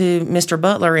we went to Mr.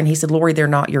 Butler and he said, Lori, they're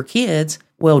not your kids.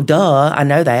 Well, duh, I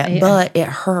know that, but it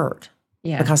hurt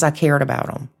because I cared about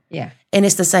them. Yeah. And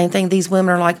it's the same thing. These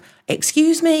women are like,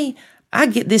 excuse me, I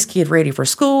get this kid ready for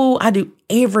school. I do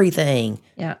everything.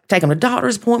 Yeah. Take them to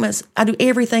doctor's appointments. I do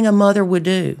everything a mother would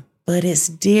do. But it's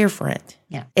different.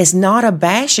 Yeah. It's not a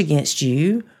bash against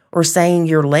you or saying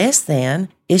you're less than.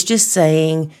 It's just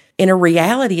saying in a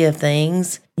reality of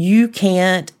things, you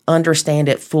can't understand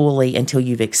it fully until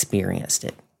you've experienced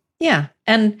it. Yeah.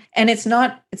 And it's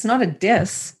not a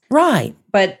diss. Right.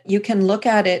 But you can look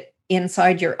at it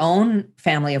inside your own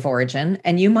family of origin,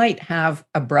 and you might have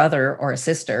a brother or a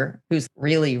sister who's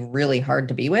really, really hard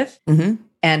to be with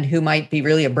and who might be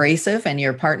really abrasive and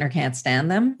your partner can't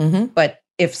stand them. But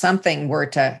if something were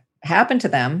to happen to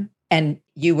them and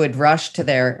you would rush to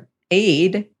their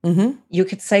aid, you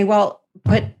could say, well,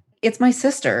 but it's my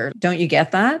sister. Don't you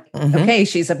get that? Okay,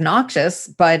 she's obnoxious,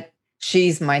 but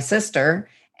she's my sister.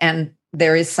 And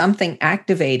there is something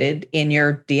activated in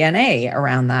your DNA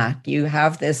around that. You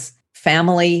have this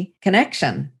family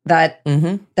connection that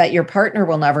that your partner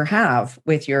will never have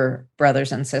with your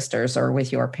brothers and sisters or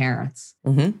with your parents.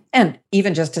 And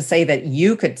even just to say that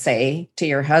you could say to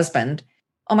your husband,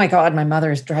 oh my God, my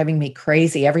mother is driving me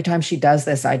crazy. Every time she does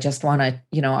this, I just want to,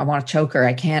 I want to choke her.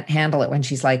 I can't handle it when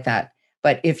she's like that.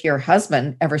 But if your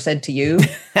husband ever said to you,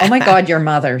 oh my God, your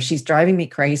mother, she's driving me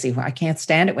crazy. I can't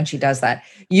stand it when she does that.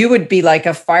 You would be like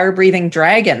a fire-breathing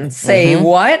dragon. Say,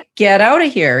 what? Get out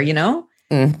of here,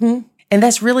 And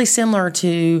that's really similar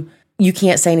to you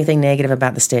can't say anything negative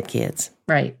about the stepkids.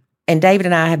 Right. And David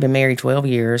and I have been married 12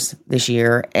 years this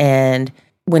year. And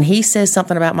when he says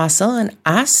something about my son,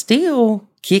 I still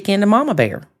kick into Mama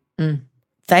Bear.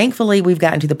 Thankfully, we've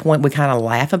gotten to the point we kind of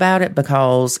laugh about it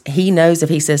because he knows if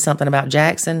he says something about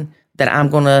Jackson that I'm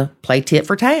going to play tit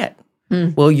for tat.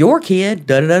 Well, your kid,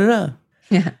 da-da-da-da-da.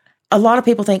 Yeah. A lot of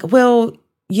people think, well,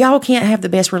 y'all can't have the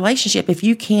best relationship if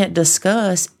you can't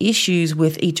discuss issues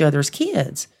with each other's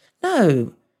kids.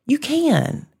 No, you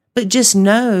can. But just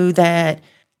know that,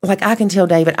 like I can tell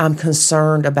David, I'm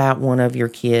concerned about one of your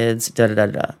kids,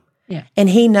 da-da-da-da. Yeah. And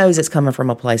he knows it's coming from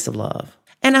a place of love.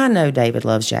 And I know David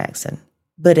loves Jackson.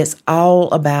 But it's all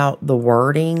about the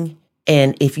wording.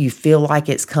 And if you feel like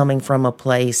it's coming from a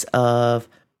place of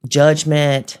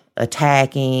judgment,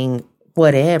 attacking,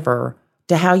 whatever,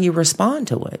 to how you respond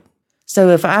to it. So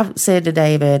if I've said to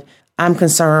David, I'm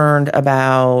concerned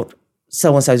about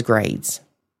so-and-so's grades,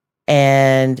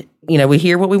 and, we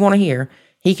hear what we want to hear.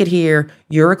 He could hear,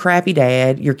 you're a crappy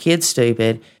dad, your kid's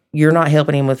stupid, you're not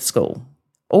helping him with school.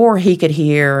 Or he could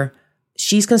hear,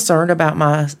 she's concerned about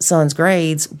my son's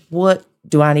grades. What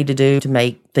do I need to do to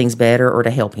make things better or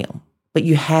to help him? But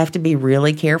you have to be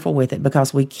really careful with it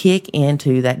because we kick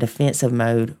into that defensive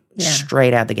mode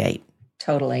straight out the gate.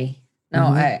 Totally. No,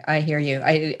 I hear you.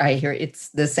 I hear it's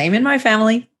the same in my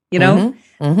family,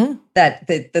 that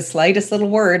the slightest little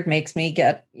word makes me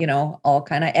get, all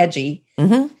kind of edgy.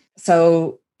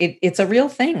 So it's a real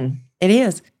thing. It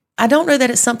is. I don't know that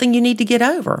it's something you need to get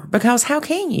over because how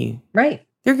can you? Right.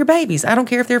 They're your babies. I don't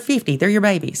care if they're 50. They're your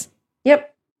babies.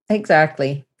 Yep,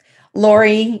 exactly.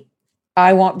 Lori,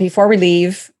 before we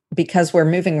leave, because we're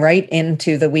moving right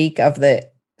into the week of the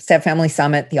Step Family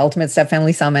Summit, the Ultimate Step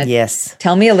Family Summit. Yes.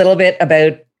 Tell me a little bit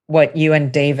about what you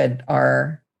and David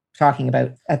are talking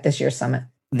about at this year's summit.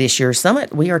 This year's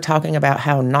summit, we are talking about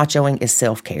how nachoing is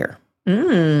self-care.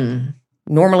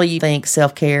 Normally, you think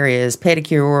self-care is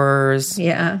pedicures,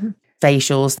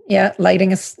 facials. Yeah,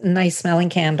 lighting a nice smelling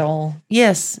candle.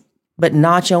 Yes, but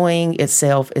nachoing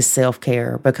itself is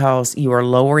self-care because you are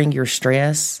lowering your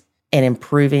stress and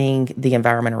improving the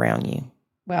environment around you.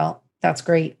 Well, that's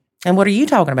great. And what are you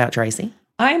talking about, Tracy?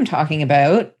 I am talking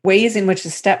about ways in which a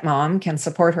stepmom can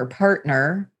support her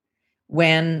partner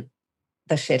when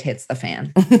the shit hits the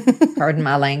fan. Pardon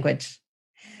my language.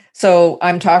 So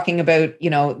I'm talking about,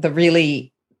 the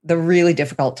really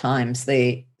difficult times,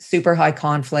 the super high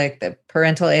conflict, the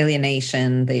parental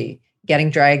alienation, the getting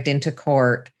dragged into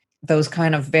court, those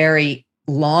kind of very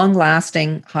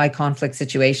long-lasting high conflict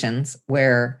situations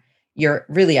where you're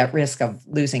really at risk of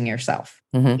losing yourself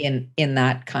in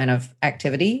that kind of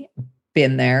activity.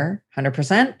 Been there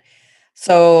 100%.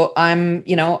 So I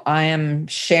am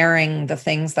sharing the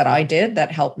things that I did that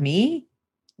helped me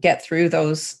get through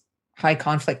those high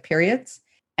conflict periods.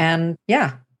 And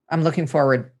I'm looking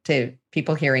forward to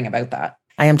people hearing about that.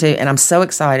 I am too. And I'm so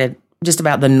excited just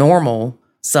about the normal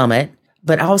summit,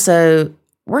 but also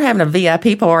we're having a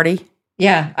VIP party.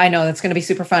 Yeah, I know. That's going to be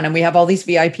super fun. And we have all these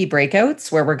VIP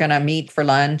breakouts where we're going to meet for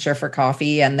lunch or for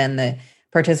coffee. And then the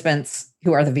participants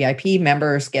who are the VIP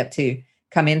members get to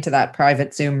come into that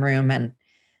private Zoom room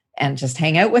and just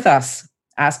hang out with us,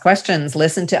 ask questions,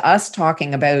 listen to us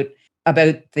talking about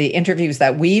the interviews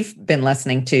that we've been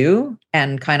listening to,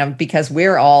 and kind of because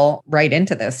we're all right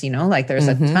into this, there's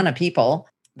a ton of people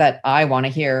that I want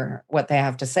to hear what they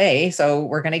have to say. So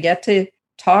we're going to get to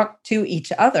talk to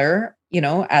each other,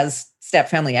 as step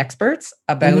family experts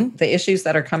about the issues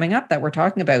that are coming up that we're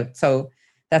talking about. So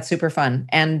that's super fun.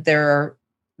 And there are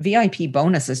VIP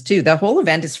bonuses too. The whole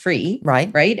event is free,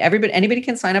 right? Anybody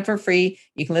can sign up for free.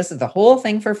 You can listen to the whole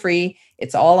thing for free.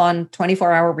 It's all on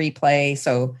 24-hour replay.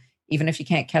 So even if you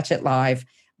can't catch it live,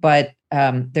 but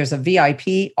there's a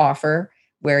VIP offer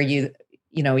where you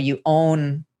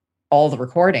own all the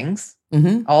recordings,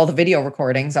 all the video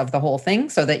recordings of the whole thing,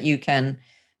 so that you can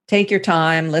take your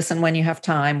time, listen when you have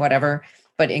time, whatever.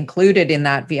 But included in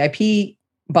that VIP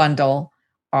bundle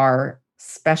are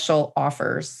special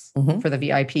offers for the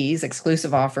VIPs,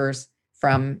 exclusive offers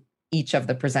from each of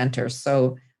the presenters.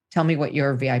 So tell me what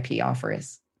your VIP offer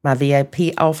is. My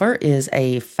VIP offer is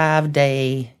a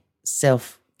 5-day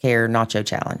self-care nacho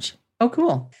challenge. Oh,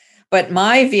 cool. But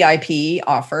my VIP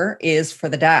offer is for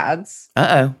the dads.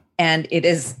 And it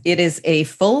is a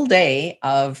full day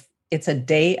it's a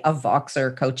day of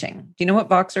Voxer coaching. Do you know what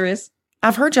Voxer is?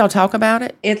 I've heard y'all talk about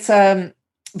it. It's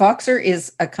Voxer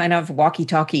is a kind of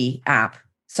walkie-talkie app.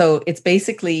 So it's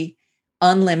basically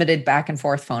unlimited back and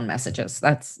forth phone messages.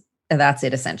 That's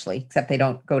it essentially, except they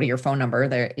don't go to your phone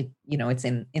number. It's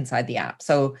inside the app.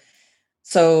 So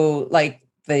like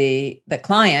the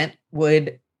client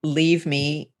would leave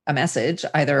me a message,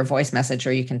 either a voice message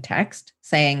or you can text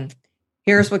saying,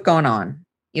 here's what's going on.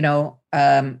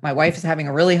 My wife is having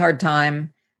a really hard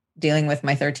time dealing with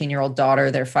my 13-year-old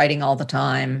daughter. They're fighting all the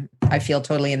time. I feel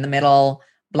totally in the middle,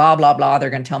 blah, blah, blah. They're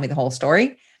going to tell me the whole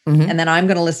story. And then I'm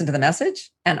going to listen to the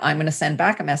message and I'm going to send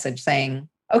back a message saying,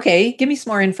 okay, give me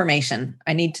some more information.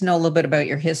 I need to know a little bit about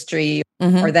your history.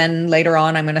 Or then later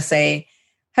on, I'm going to say,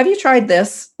 have you tried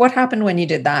this? What happened when you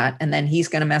did that? And then he's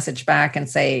going to message back and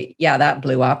say, yeah, that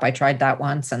blew up. I tried that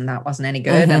once and that wasn't any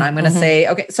good. And I'm going to say,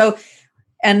 okay, so,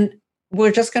 and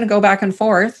we're just going to go back and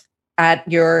forth at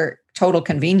your total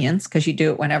convenience, because you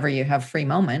do it whenever you have free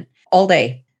moment all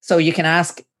day. So you can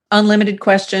ask unlimited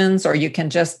questions, or you can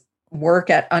just work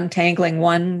at untangling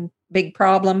one big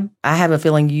problem. I have a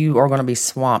feeling you are going to be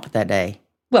swamped that day.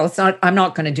 Well, I'm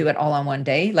not going to do it all on one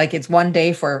day. Like, it's one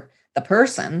day for the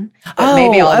person, but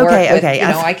maybe I'll work with,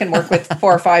 I can work with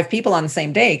 4 or 5 people on the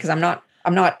same day. Cause I'm not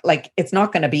like, it's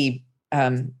not going to be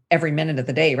every minute of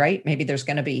the day, right? Maybe there's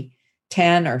going to be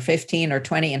 10 or 15 or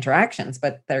 20 interactions,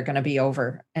 but they're going to be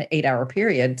over an 8-hour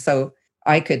period. So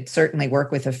I could certainly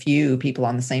work with a few people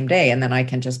on the same day, and then I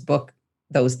can just book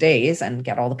those days and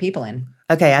get all the people in.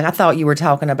 Okay. I thought you were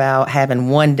talking about having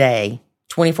one day,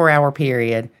 24-hour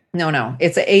period. No,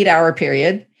 it's an 8-hour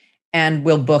period, and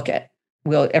we'll book it.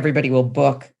 Everybody will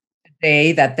book the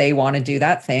day that they want to do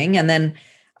that thing. And then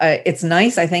it's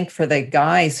nice, I think, for the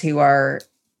guys who are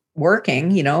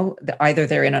working, either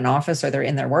they're in an office or they're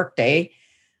in their work day,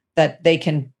 that they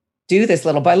can do this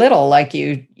little by little, like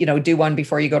you do one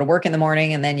before you go to work in the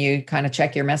morning, and then you kind of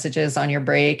check your messages on your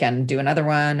break and do another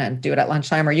one and do it at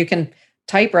lunchtime, or you can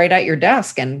type right at your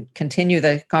desk and continue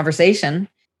the conversation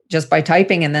just by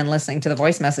typing and then listening to the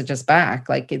voice messages back.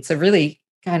 Like it's a really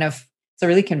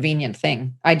convenient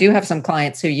thing. I do have some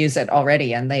clients who use it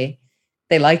already, and they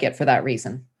like it for that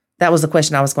reason. That was the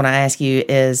question I was going to ask you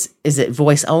is it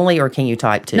voice only, or can you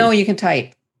type too? No, you can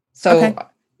type. So okay.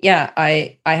 Yeah,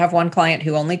 I have one client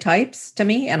who only types to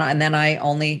me, and then I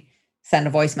only send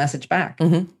a voice message back.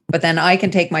 Mm-hmm. But then I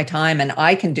can take my time and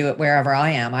I can do it wherever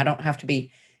I am. I don't have to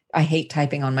be, I hate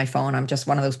typing on my phone. I'm just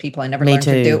one of those people. I never learned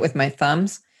to do it with my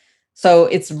thumbs. So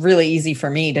it's really easy for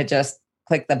me to just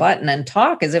click the button and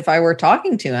talk as if I were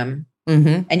talking to him.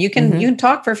 Mm-hmm. And you can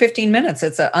talk for 15 minutes.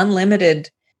 It's an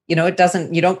unlimited, you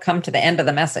don't come to the end of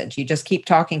the message. You just keep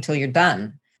talking till you're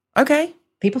done. Okay.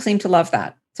 People seem to love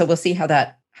that. So we'll see how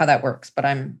that works, but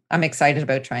I'm excited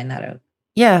about trying that out.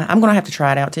 Yeah, I'm going to have to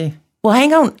try it out too. Well,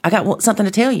 hang on. I got something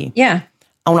to tell you. Yeah.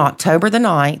 On October the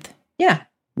 9th, yeah,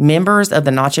 members of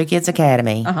the Nacho Kids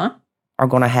Academy are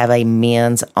going to have a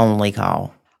men's only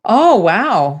call. Oh,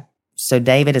 wow. So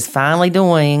David is finally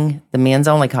doing the men's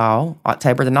only call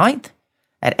October the 9th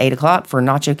at 8:00 for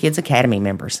Nacho Kids Academy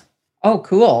members. Oh,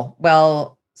 cool.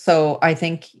 Well, so I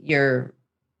think your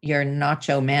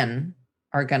Nacho men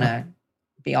are going to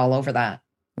be all over that.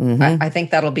 Mm-hmm. I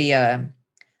think that'll be a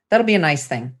nice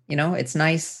thing. It's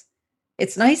nice.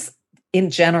 It's nice in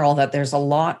general that there are a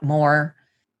lot more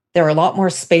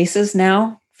spaces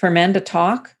now for men to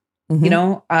talk.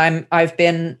 Mm-hmm. I've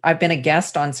been a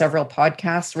guest on several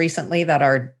podcasts recently that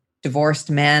are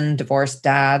divorced men, divorced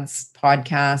dads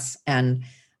podcasts. And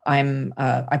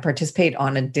I participate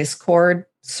on a Discord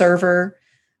server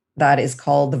that is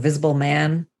called the Visible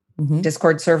Man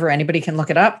Discord server. Anybody can look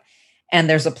it up. And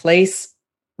there's a place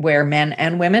where men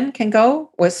and women can go.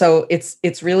 So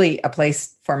it's really a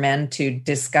place for men to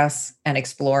discuss and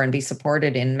explore and be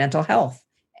supported in mental health.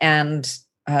 And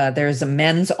there's a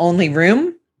men's only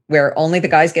room where only the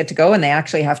guys get to go, and they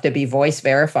actually have to be voice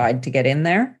verified to get in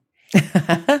there.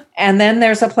 And then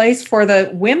there's a place for the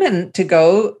women to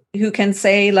go who can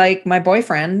say, like, my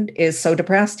boyfriend is so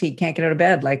depressed, he can't get out of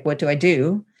bed. Like, what do I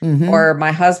do? Mm-hmm. Or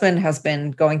my husband has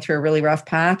been going through a really rough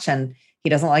patch and he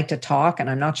doesn't like to talk and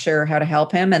I'm not sure how to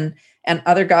help him. And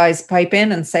other guys pipe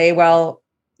in and say, well,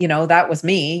 that was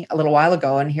me a little while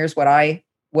ago, and here's what I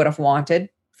would have wanted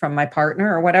from my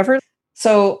partner or whatever.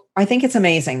 So I think it's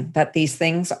amazing that these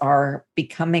things are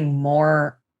becoming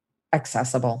more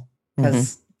accessible,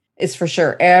 because it's for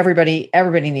sure everybody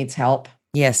needs help.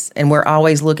 Yes. And we're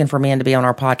always looking for men to be on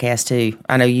our podcast too.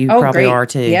 I know you probably are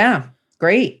too. Yeah.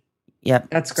 Great. Yep.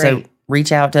 That's great. So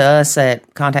reach out to us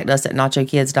contact us at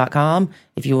nachokids.com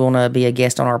if you want to be a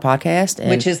guest on our podcast.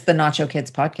 Which is the Nacho Kids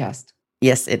Podcast.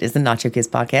 Yes, it is the Nacho Kids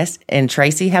Podcast. And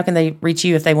Tracy, how can they reach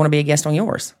you if they want to be a guest on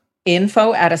yours?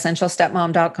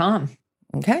 info@essentialstepmom.com.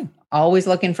 Okay. Always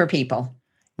looking for people.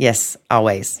 Yes,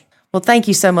 always. Well, thank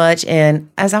you so much. And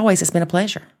as always, it's been a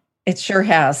pleasure. It sure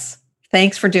has.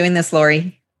 Thanks for doing this,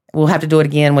 Lori. We'll have to do it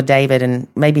again with David, and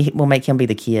maybe we'll make him be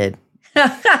the kid.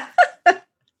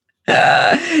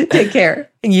 Take care.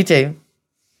 You too.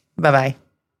 Bye-bye.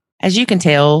 As you can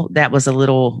tell, that was a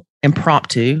little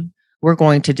impromptu. We're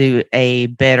going to do a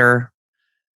better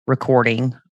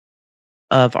recording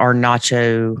of our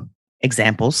nacho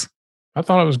examples. I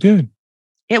thought it was good.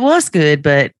 It was good,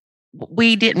 but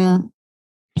we didn't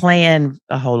plan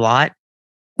a whole lot.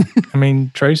 I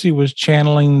mean, Tracy was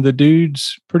channeling the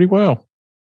dudes pretty well.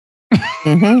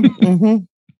 And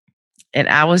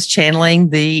I was channeling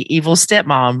the evil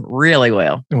stepmom really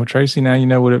well. And with Tracy, now you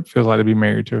know what it feels like to be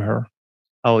married to her.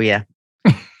 Oh, yeah.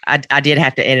 I did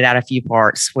have to edit out a few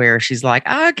parts where she's like,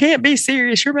 I can't be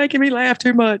serious. You're making me laugh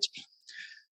too much.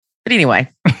 But anyway.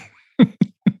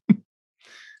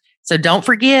 So don't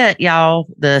forget, y'all,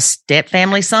 the Step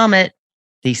Family Summit,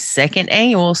 the second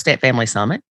annual Step Family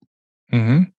Summit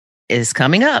is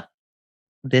coming up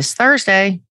this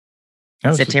Thursday,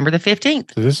 September the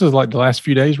 15th. So this is like the last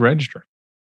few days registering.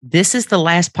 This is the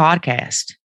last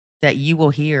podcast that you will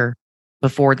hear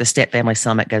before the Step Family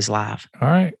Summit goes live. All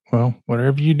right. Well,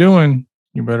 whatever you're doing,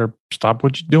 you better stop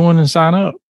what you're doing and sign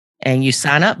up. And you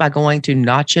sign up by going to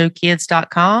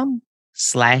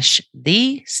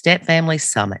nachokids.com/the Step Family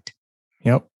Summit.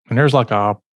 Yep. And there's like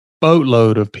a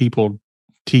boatload of people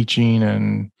teaching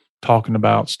and talking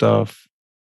about stuff.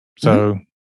 So,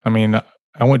 I mean,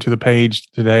 I went to the page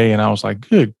today and I was like,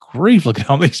 good grief, look at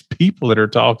all these people that are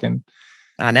talking.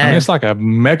 I know. I mean, it's like a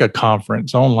mega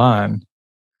conference online.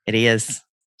 It is.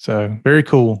 So very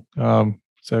cool.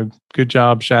 So good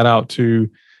job. Shout out to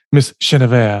Miss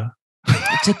Chenevert.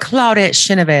 To Claudette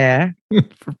Chenevert.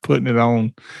 For putting it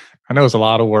on. I know it's a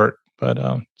lot of work, but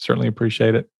certainly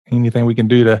appreciate it. Anything we can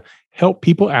do to help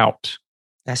people out.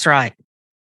 That's right.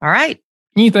 All right.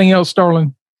 Anything else,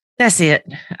 Starling? That's it.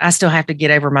 I still have to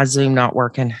get over my Zoom not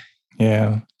working.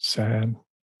 Yeah. Sad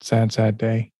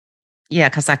day. Yeah,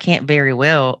 because I can't very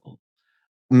well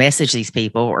message these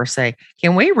people or say,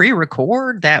 can we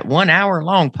re-record that 1 hour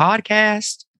long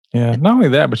podcast? Yeah. Not only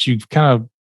that, but you've kind of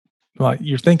like,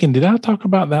 you're thinking, did I talk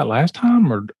about that last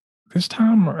time or this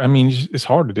time? Or, I mean, it's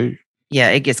hard to do. Yeah,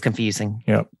 it gets confusing.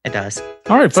 Yep. It does.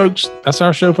 All right, folks. That's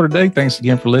our show for today. Thanks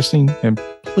again for listening. And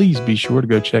please be sure to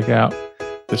go check out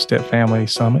the Step Family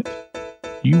Summit.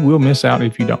 You will miss out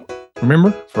if you don't.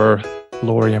 Remember, for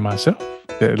Lori and myself,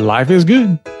 that life is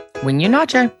good when you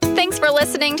nacho. Thanks for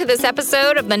listening to this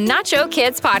episode of the Nacho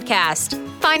Kids Podcast.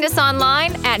 Find us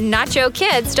online at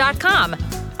nachokids.com.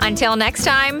 Until next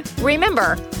time,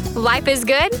 remember, life is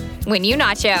good when you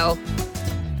nacho.